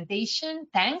interesting presentation.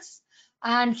 Thanks.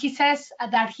 And he says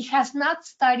that he has not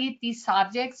studied these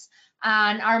subjects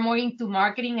and are more into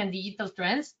marketing and digital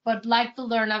trends, but like to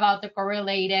learn about the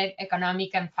correlated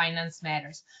economic and finance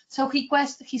matters. So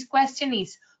his question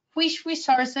is, which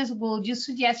resources would you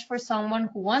suggest for someone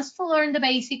who wants to learn the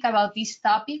basic about these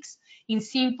topics in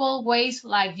simple ways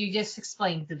like you just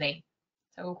explained today?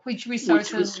 So which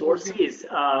resources?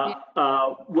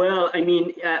 Well, I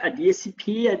mean, at the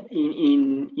SCP,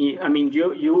 I mean,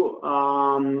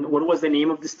 what was the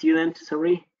name of the student?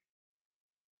 Sorry.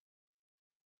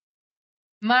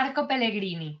 Marco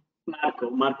Pellegrini.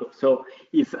 Marco. So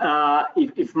if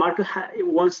Marco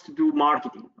wants to do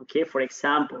marketing, okay, for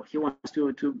example, he wants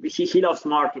he loves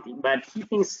marketing, but he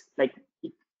thinks like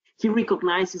he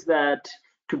recognizes that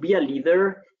to be a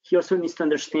leader, he also needs to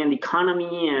understand the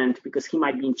economy, and because he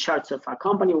might be in charge of a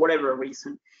company, whatever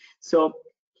reason. So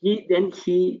he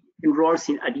enrolls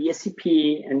at the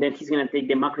SCP, and then he's going to take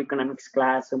the macroeconomics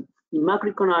class. So in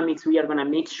macroeconomics, we are going to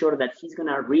make sure that he's going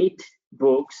to read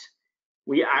books.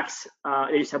 We ask,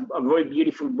 there's a very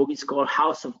beautiful book. It's called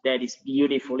House of Debt. It's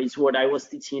beautiful. It's what I was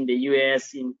teaching in the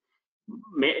US. In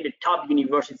the top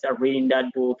universities are reading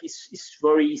that book. It's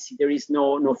very easy. There is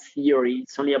no theory.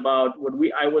 It's only about what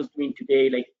I was doing today,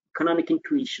 like economic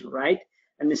intuition, right?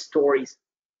 And the stories.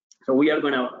 So we are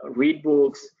going to read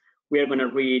books. We are going to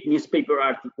read newspaper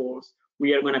articles.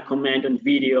 We are going to comment on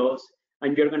videos,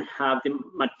 and you're going to have the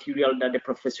material that the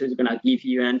professor is going to give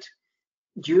you. And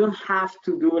you don't have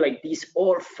to do like this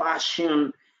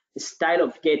old-fashioned style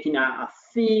of getting a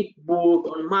thick book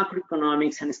on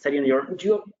macroeconomics and studying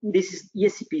this is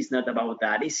ESCP is not about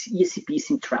that. ESCP is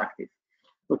interactive.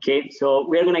 Okay, so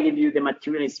we're going to give you the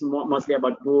material. It's mostly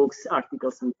about books,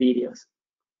 articles, and videos,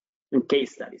 and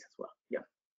case studies as well. Yeah.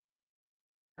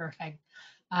 Perfect.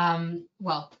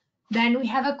 Well, then we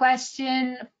have a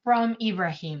question from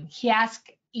Ibrahim. He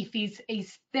asked if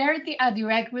is there a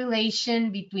direct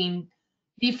relation between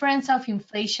difference of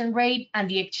inflation rate and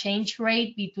the exchange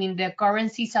rate between the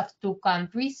currencies of two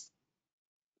countries?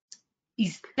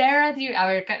 Is there do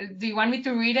you want me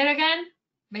to read it again?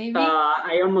 Maybe?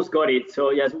 I almost got it,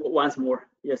 so yes, once more,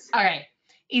 yes. All right.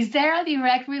 Is there a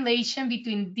direct relation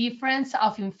between difference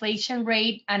of inflation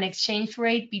rate and exchange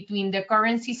rate between the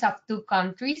currencies of two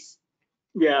countries?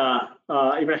 Yeah,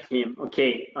 Ibrahim,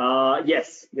 okay.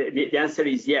 Yes, the answer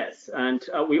is yes. And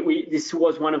this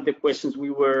was one of the questions we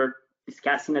were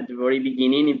discussing at the very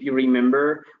beginning. If you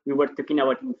remember, we were talking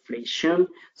about inflation.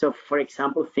 So for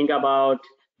example, think about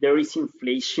there is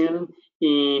inflation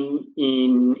in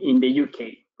the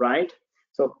UK, right?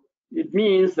 So it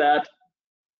means that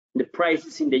the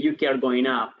prices in the UK are going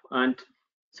up, and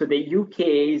so the UK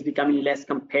is becoming less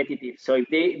competitive. So if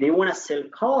they want to sell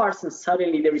cars and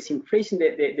suddenly there is inflation,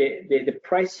 the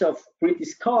price of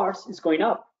British cars is going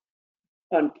up.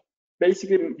 And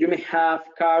basically you may have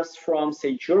cars from,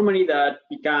 say, Germany that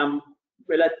become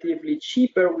relatively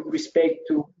cheaper with respect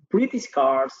to British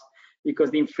cars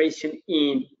because the inflation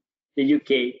in the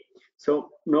UK.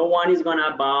 So no one is going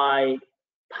to buy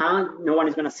pounds, no one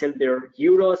is going to sell their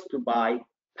euros to buy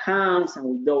pounds, and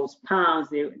with those pounds,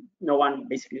 no one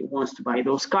basically wants to buy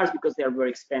those cars because they are very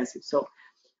expensive. So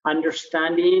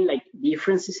understanding like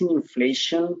differences in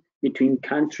inflation between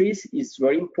countries is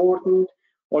very important,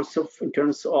 also in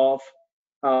terms of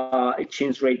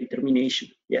exchange rate determination.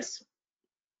 Yes.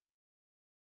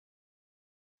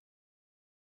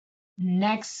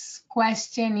 Next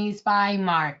question is by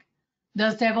Mark.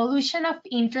 Does the evolution of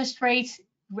interest rates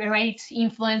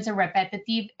influence a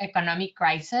repetitive economic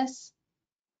crisis?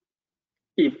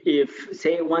 If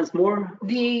say it once more.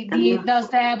 Does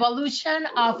the evolution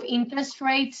of interest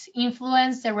rates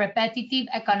influence the repetitive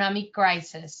economic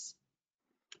crisis?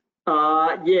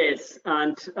 Yes,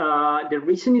 and the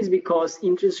reason is because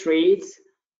interest rates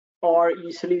are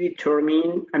usually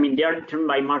determined, I mean, they are determined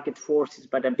by market forces,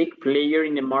 but a big player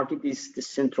in the market is the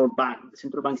central bank. The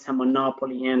central bank is a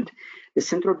monopoly, and the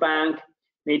central bank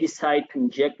may decide to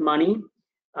inject money.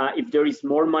 If there is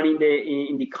more money in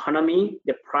the economy,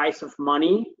 the price of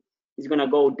money is going to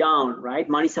go down, right?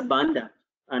 Money is abundant,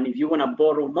 and if you want to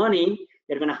borrow money,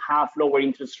 you're going to have lower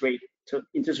interest rate. So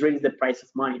interest rate is the price of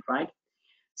money, right?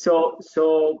 So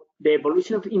the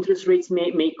evolution of interest rates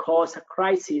may cause a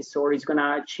crisis, or it's going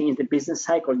to change the business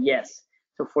cycle. Yes.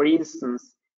 So for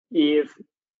instance, if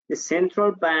the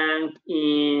central bank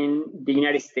in the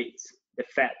United States, the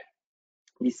Fed,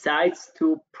 decides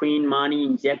to print money,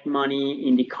 inject money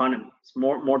in the economy, it's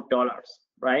more dollars,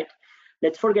 right?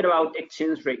 Let's forget about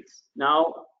exchange rates.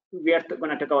 Now we are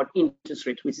going to talk about interest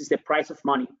rates, which is the price of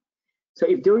money. So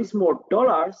if there is more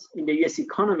dollars in the US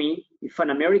economy, if an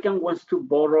American wants to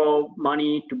borrow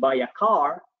money to buy a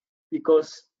car,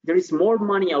 because there is more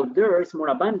money out there, it's more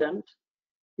abundant,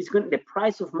 the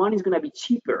price of money is going to be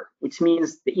cheaper, which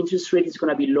means the interest rate is going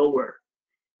to be lower.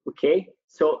 Okay,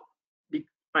 so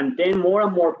and then more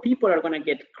and more people are going to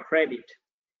get credit,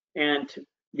 and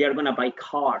they are going to buy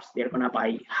cars, they are going to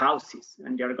buy houses,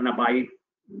 and they are going to buy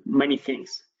many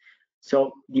things.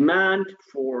 So demand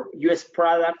for US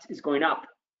products is going up,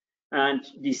 and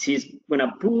this is going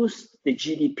to boost the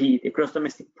GDP, the gross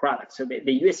domestic product. So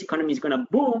the US economy is going to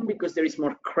boom because there is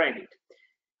more credit.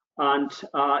 And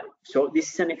so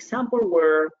this is an example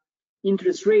where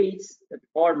interest rates that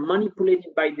are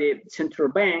manipulated by the central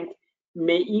bank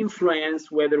may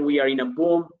influence whether we are in a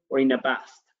boom or in a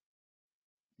bust.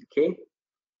 Okay.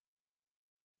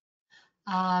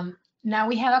 Now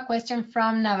we have a question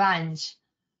from Navanj.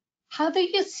 How do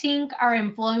you think our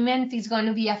employment is going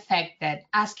to be affected?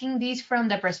 Asking this from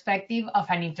the perspective of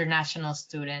an international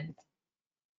student.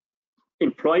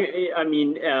 Employment, I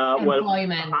mean, well,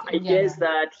 I guess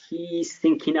that he's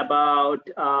thinking about,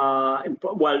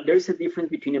 well, there's a difference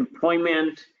between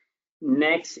employment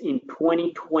next in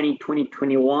 2020,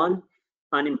 2021,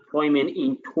 and employment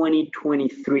in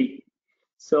 2023.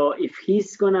 So if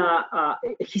he's gonna,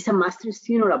 he's a master's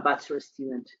student or a bachelor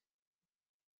student?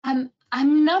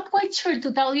 I'm not quite sure,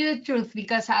 to tell you the truth,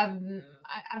 because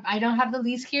I don't have the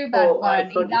list here, but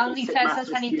it only says as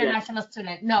an international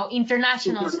student. No,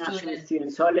 international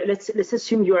student. So let's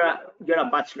assume you're a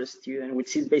bachelor student,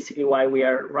 which is basically why we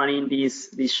are running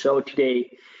this show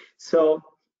today. So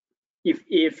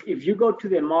if you go to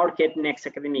the market next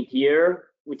academic year,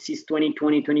 which is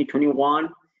 2020, 2021,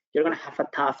 you're gonna have a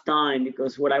tough time,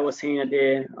 because what I was saying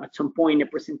at some point in the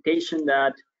presentation,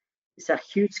 that it's a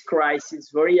huge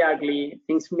crisis, very ugly.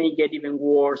 Things may get even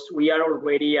worse. We are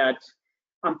already at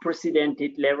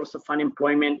unprecedented levels of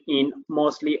unemployment in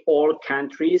mostly all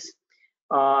countries.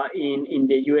 In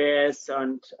the US,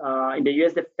 and in the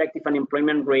US, the effective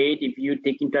unemployment rate, if you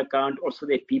take into account also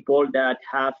the people that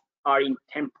are in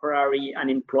temporary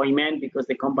unemployment because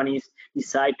the companies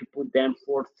decide to put them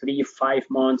for 3-5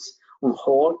 months on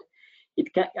hold,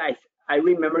 I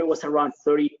remember it was around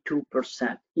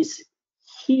 32%. It's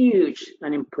huge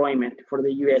unemployment for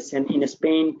the US, and in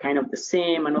Spain kind of the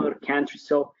same, and other countries.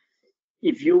 So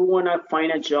if you want to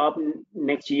find a job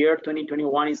next year,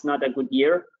 2021 is not a good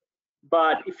year.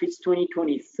 But if it's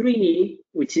 2023,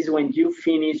 which is when you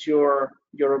finish your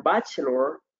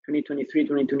bachelor, 2023,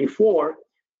 2024,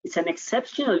 it's an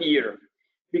exceptional year,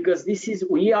 because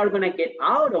we are going to get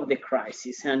out of the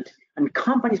crisis, and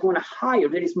companies want to hire.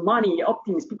 There is money,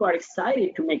 optimism, people are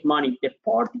excited to make money. The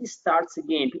party starts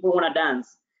again, people want to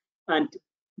dance, and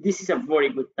this is a very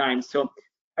good time. So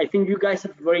I think you guys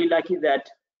are very lucky that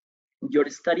your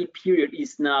study period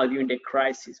is now during the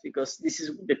crisis, because this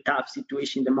is the tough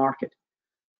situation in the market.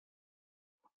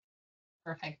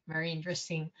 Perfect, very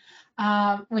interesting.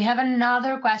 We have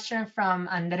another question from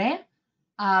Andre.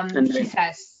 She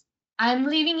says, I'm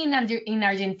living in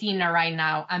Argentina right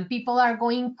now, and people are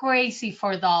going crazy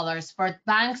for dollars, but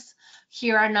banks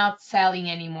here are not selling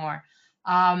anymore.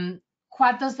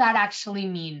 What does that actually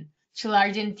mean? Should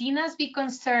Argentinians be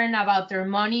concerned about their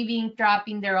money being trapped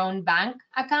in their own bank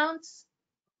accounts?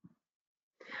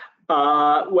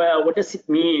 Well, what does it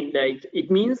mean? Like, it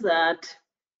means that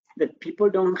people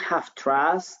don't have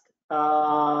trust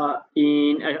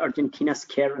in Argentina's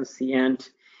currency, and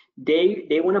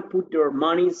they want to put their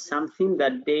money in something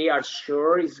that they are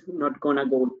sure is not going to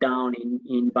go down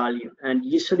in value. And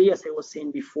usually, as I was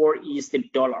saying before, is the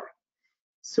dollar.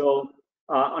 So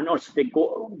and also the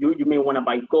gold, you may want to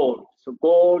buy gold. So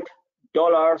gold,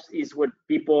 dollars is what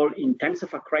people in times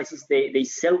of a crisis, they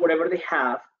sell whatever they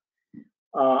have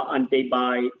and they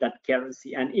buy that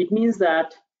currency. And it means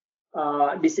that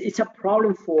it's a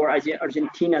problem for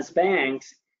Argentina's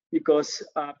banks, because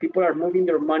people are moving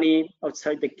their money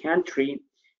outside the country,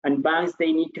 and banks,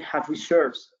 they need to have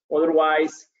reserves.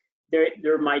 Otherwise,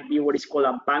 there might be what is called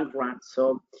a bank run.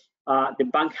 So the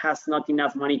bank has not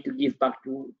enough money to give back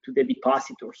to the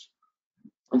depositors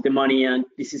of the money, and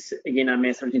this is again a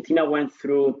mess. Argentina went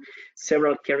through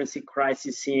several currency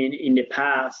crises in the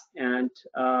past, and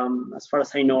as far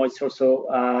as I know, it's also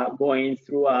going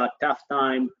through a tough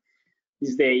time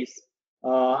these days,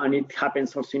 and it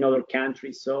happens also in other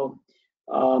countries. So,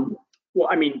 well,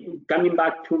 I mean, coming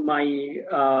back to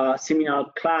my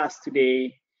seminar class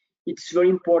today, it's very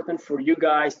important for you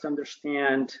guys to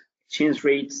understand exchange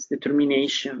rates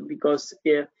determination, because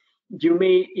if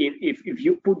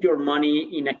you put your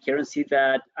money in a currency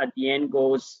that at the end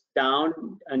goes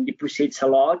down and depreciates a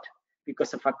lot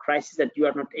because of a crisis that you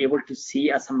are not able to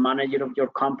see as a manager of your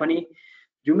company,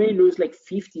 you may lose like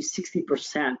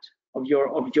 50-60% of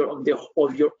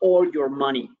all your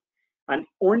money, and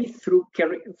only through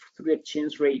the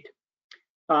exchange rate.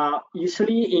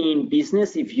 Usually in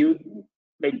business, if you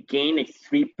like gain like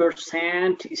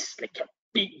 3%, it's like a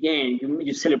big gain.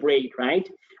 You celebrate, right?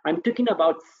 I'm talking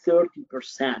about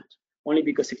 30% only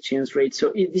because exchange rate.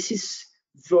 So this is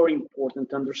very important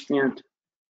to understand.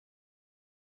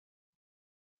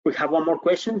 We have one more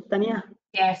question, Tania?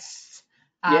 Yes.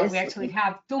 Yes? We actually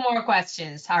have two more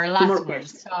questions, our Two last more one.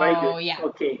 questions. So Very good. yeah.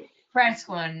 Okay. First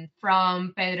one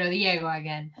from Pedro Diego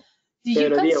again. Do you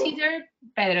Pedro Diego. consider,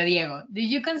 Pedro Diego, do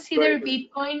you consider Very good.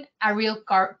 Bitcoin a real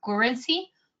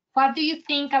currency? What do you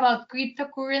think about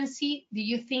cryptocurrency? Do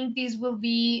you think this will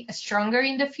be stronger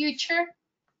in the future?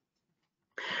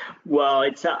 Well,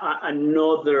 it's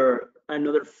another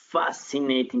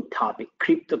fascinating topic,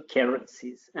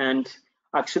 cryptocurrencies. And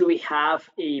actually, we have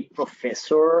a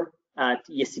professor at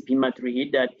ESCP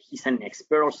Madrid that he's an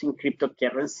expert also in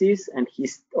cryptocurrencies, and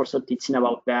he's also teaching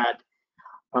about that.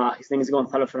 His name is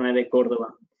Gonzalo Fernández de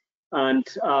Córdoba. And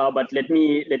but let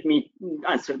me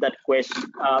answer that question.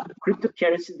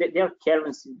 Cryptocurrencies, they are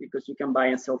currencies because you can buy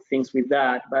and sell things with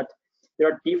that, but there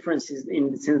are differences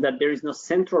in the sense that there is no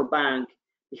central bank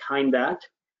behind that.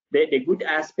 The good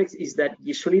aspects is that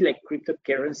usually like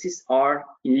cryptocurrencies are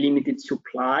in limited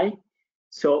supply,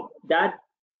 so that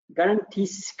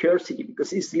guarantees scarcity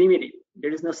because it's limited.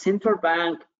 There is no central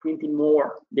bank printing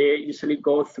more. They usually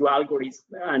go through algorithms,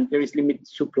 and there is limited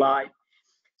supply.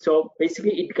 So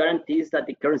basically, it guarantees that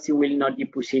the currency will not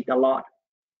depreciate a lot.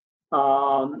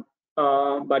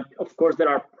 But of course, there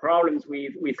are problems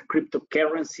with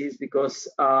cryptocurrencies because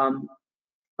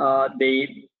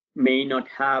they may not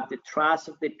have the trust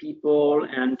of the people,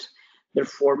 and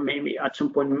therefore maybe at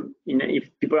some point, if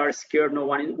people are scared, no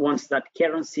one wants that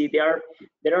currency. They are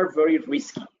very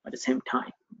risky at the same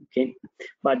time. Okay,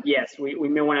 but yes, we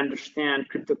may want to understand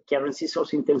cryptocurrencies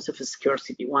also in terms of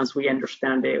scarcity once we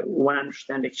understand the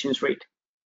exchange rate.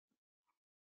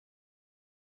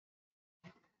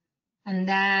 And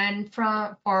then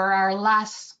for our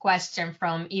last question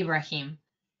from Ibrahim,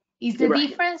 is the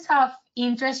difference of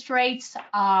interest rates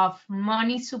of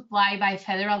money supplied by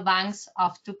federal banks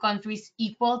of two countries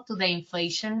equal to the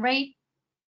inflation rate?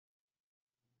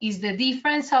 Is the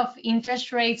difference of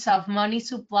interest rates of money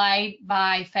supplied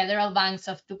by federal banks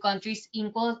of two countries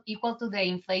equal to the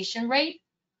inflation rate?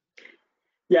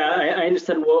 Yeah, I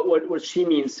understand what she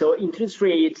means. So interest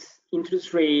rates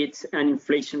and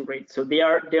inflation rates, so they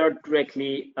are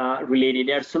directly related.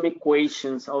 There are some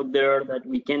equations out there that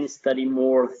we can study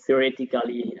more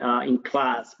theoretically in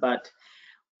class, but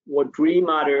what really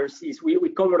matters is we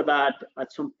cover that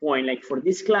at some point. Like for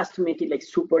this class, to make it like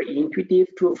super intuitive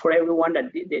for everyone,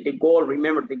 that the goal,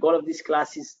 remember, the goal of this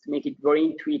class is to make it very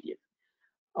intuitive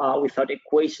without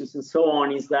equations and so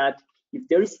on, is that if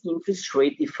there is interest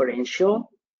rate differential,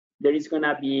 there is going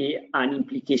to be an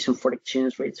implication for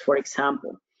exchange rates. For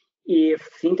example,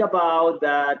 think about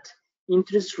that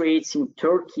interest rates in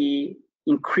Turkey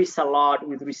increase a lot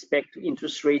with respect to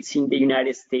interest rates in the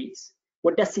United States.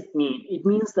 What does it mean? It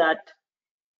means that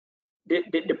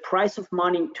the price of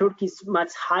money in Turkey is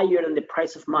much higher than the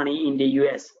price of money in the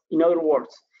US. In other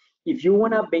words, if you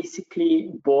want to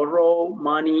basically borrow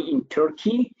money in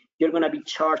Turkey, you're going to be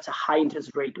charged a high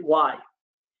interest rate. Why?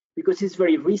 Because it's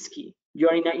very risky.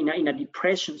 You're in a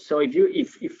depression. So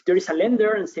if there is a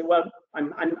lender and say, well,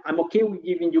 I'm okay with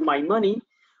giving you my money,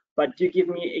 but you give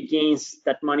me against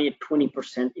that money at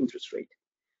 20% interest rate.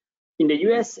 In the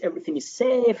US, everything is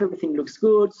safe, everything looks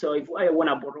good. So if I want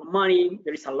to borrow money,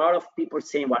 there is a lot of people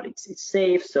saying, well, it's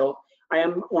safe. So I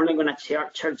am only going to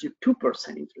charge you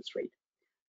 2% interest rate.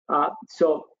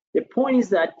 So the point is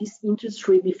that this interest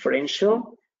rate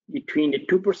differential between the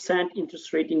 2%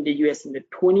 interest rate in the US and the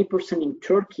 20% in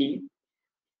Turkey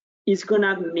is going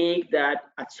to make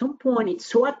that at some point it's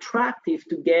so attractive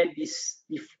to get this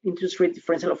interest rate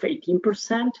differential of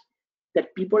 18%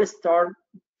 that people start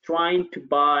trying to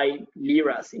buy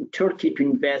liras in Turkey to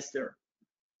invest there.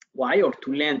 Why? Or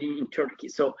to lend in Turkey.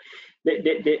 So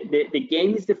the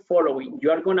game is the following.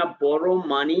 You are going to borrow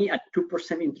money at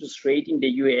 2% interest rate in the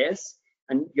US,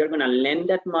 and you're going to lend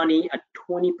that money at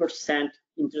 20%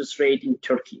 interest rate in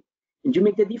Turkey. And you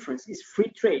make the difference. It's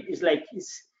free trade. It's like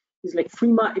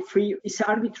free. It's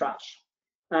arbitrage.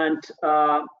 And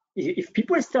if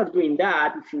people start doing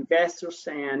that, if investors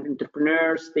and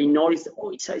entrepreneurs, they notice,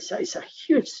 oh, it's a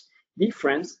huge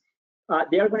difference,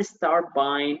 they are going to start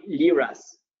buying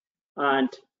liras. And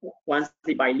once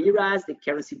they buy liras, the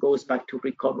currency goes back to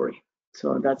recovery.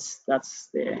 So that's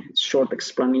the short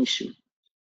explanation.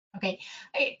 Okay,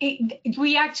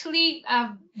 we actually,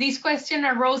 this question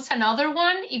arose another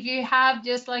one. If you have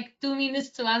just like 2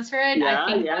 minutes to answer it, yeah,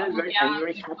 I think I'm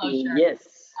very happy.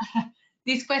 Yes.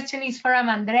 This question is from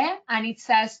Andre, and it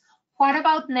says, what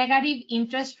about negative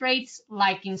interest rates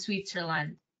like in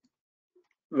Switzerland?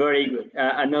 Very good.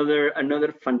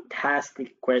 Another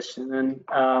fantastic question, and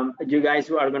you guys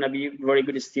are going to be very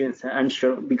good students, I'm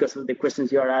sure, because of the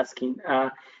questions you are asking.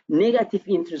 Negative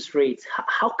interest rates.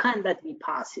 How can that be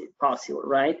possible,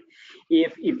 right?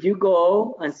 If you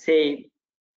go and say,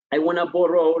 I want to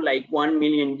borrow like 1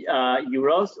 million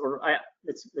euros, or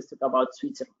let's talk about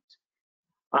Switzerland.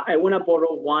 I want to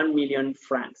borrow 1 million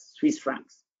francs, Swiss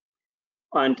francs,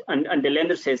 and the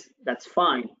lender says that's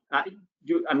fine.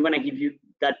 I'm going to give you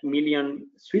that million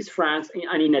Swiss francs,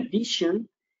 and in addition,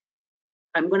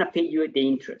 I'm going to pay you the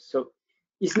interest. So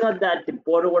it's not that the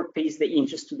borrower pays the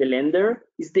interest to the lender,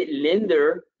 it's the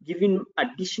lender giving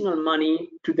additional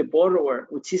money to the borrower,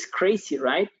 which is crazy,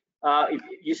 right?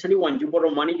 Usually when you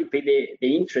borrow money, you pay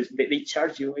the interest, they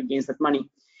charge you against that money.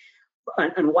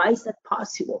 And why is that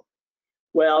possible?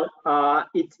 Well,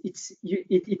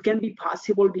 it can be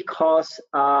possible because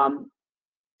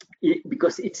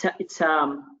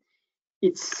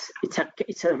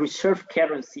it's a reserve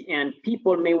currency, and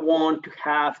people may want to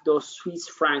have those Swiss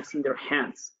francs in their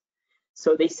hands.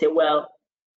 So they say, well,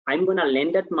 I'm going to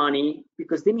lend that money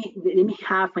because they may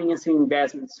have financial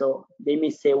investment. So they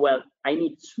may say, well, I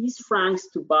need Swiss francs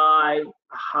to buy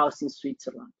a house in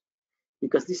Switzerland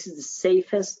because this is the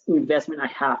safest investment I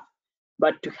have.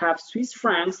 But to have Swiss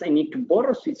francs, I need to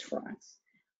borrow Swiss francs.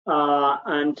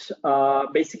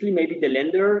 Basically, maybe the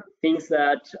lender thinks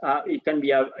that it can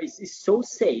be it's so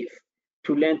safe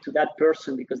to lend to that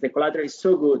person because the collateral is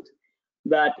so good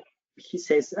that he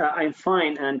says, I'm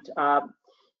fine.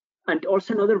 And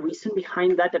also another reason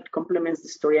behind that complements the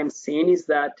story I'm saying is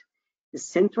that the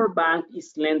central bank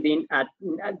is lending at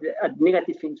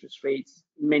negative interest rates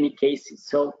in many cases.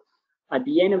 So at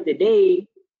the end of the day,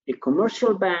 the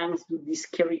commercial banks do this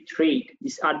carry trade,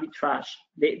 this arbitrage.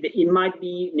 It might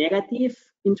be negative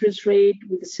interest rate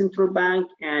with the central bank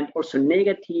and also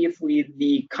negative with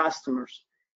the customers.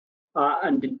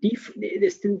 And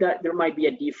still that there might be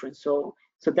a difference. So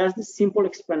that's the simple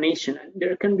explanation.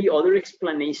 There can be other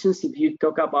explanations if you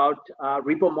talk about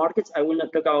repo markets. I will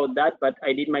not talk about that, but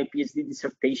I did my PhD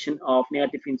dissertation of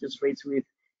negative interest rates with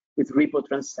repo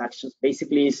transactions.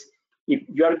 Basically, is if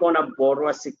you are going to borrow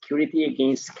a security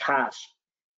against cash.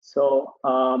 So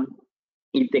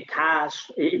if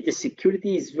the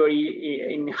security is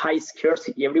very in high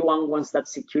scarcity, everyone wants that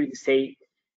security. Say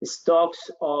the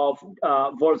stocks of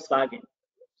Volkswagen.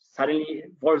 Suddenly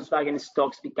Volkswagen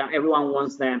stocks everyone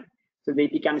wants them, so they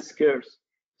become scarce.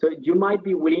 So you might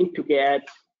be willing to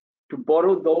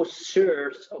borrow those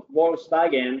shares of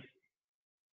Volkswagen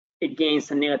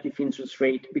against a negative interest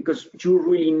rate because you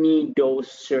really need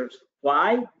those shares.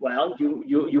 Why? Well,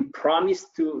 you promise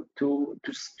to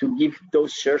give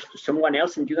those shares to someone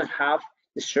else, and you don't have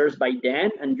the shares by then,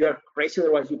 and you are crazy,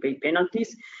 otherwise you pay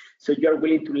penalties. So you are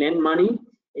willing to lend money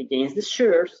against the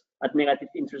shares at negative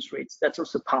interest rates. That's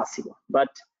also possible. But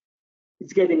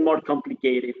it's getting more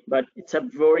complicated, but it's a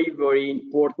very, very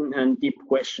important and deep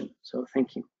question. So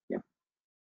thank you. Yeah.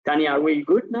 Tanya, are we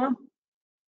good now?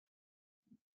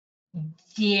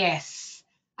 Yes.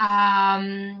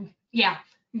 Yeah,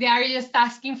 they are just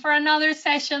asking for another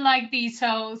session like this.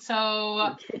 So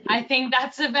Okay. I think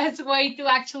that's the best way to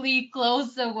actually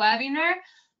close the webinar.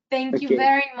 Thank you Okay.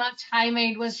 very much,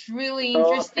 Jaime. It was really Oh,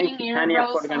 interesting. thank you, It Tanya, for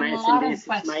arose a organizing lot of this. It's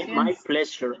my questions.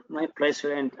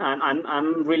 pleasure, and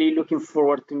I'm really looking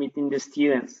forward to meeting the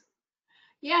students.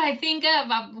 Yeah, I think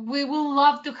we will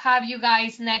love to have you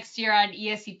guys next year at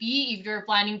ESCP if you're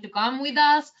planning to come with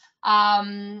us.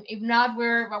 If not,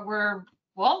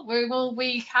 we will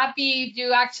be happy if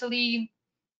you actually,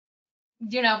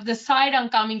 decide on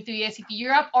coming to ESCP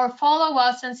Europe, or follow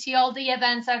us and see all the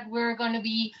events that we're going to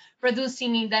be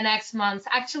producing in the next months.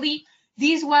 Actually,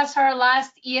 this was our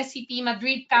last ESCP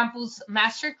Madrid campus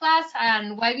masterclass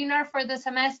and webinar for the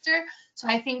semester. So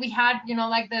I think we had,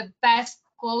 like the best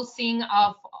closing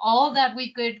of all that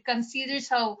we could consider.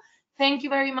 So thank you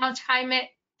very much,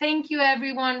 Jaime. Thank you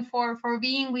everyone for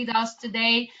being with us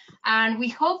today. And we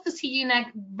hope to see you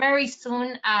very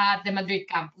soon at the Madrid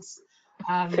campus.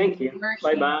 Thank you. We're Bye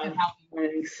here bye. to help you.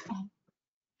 Thanks.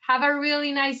 Have a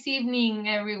really nice evening,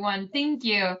 everyone. Thank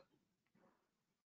you.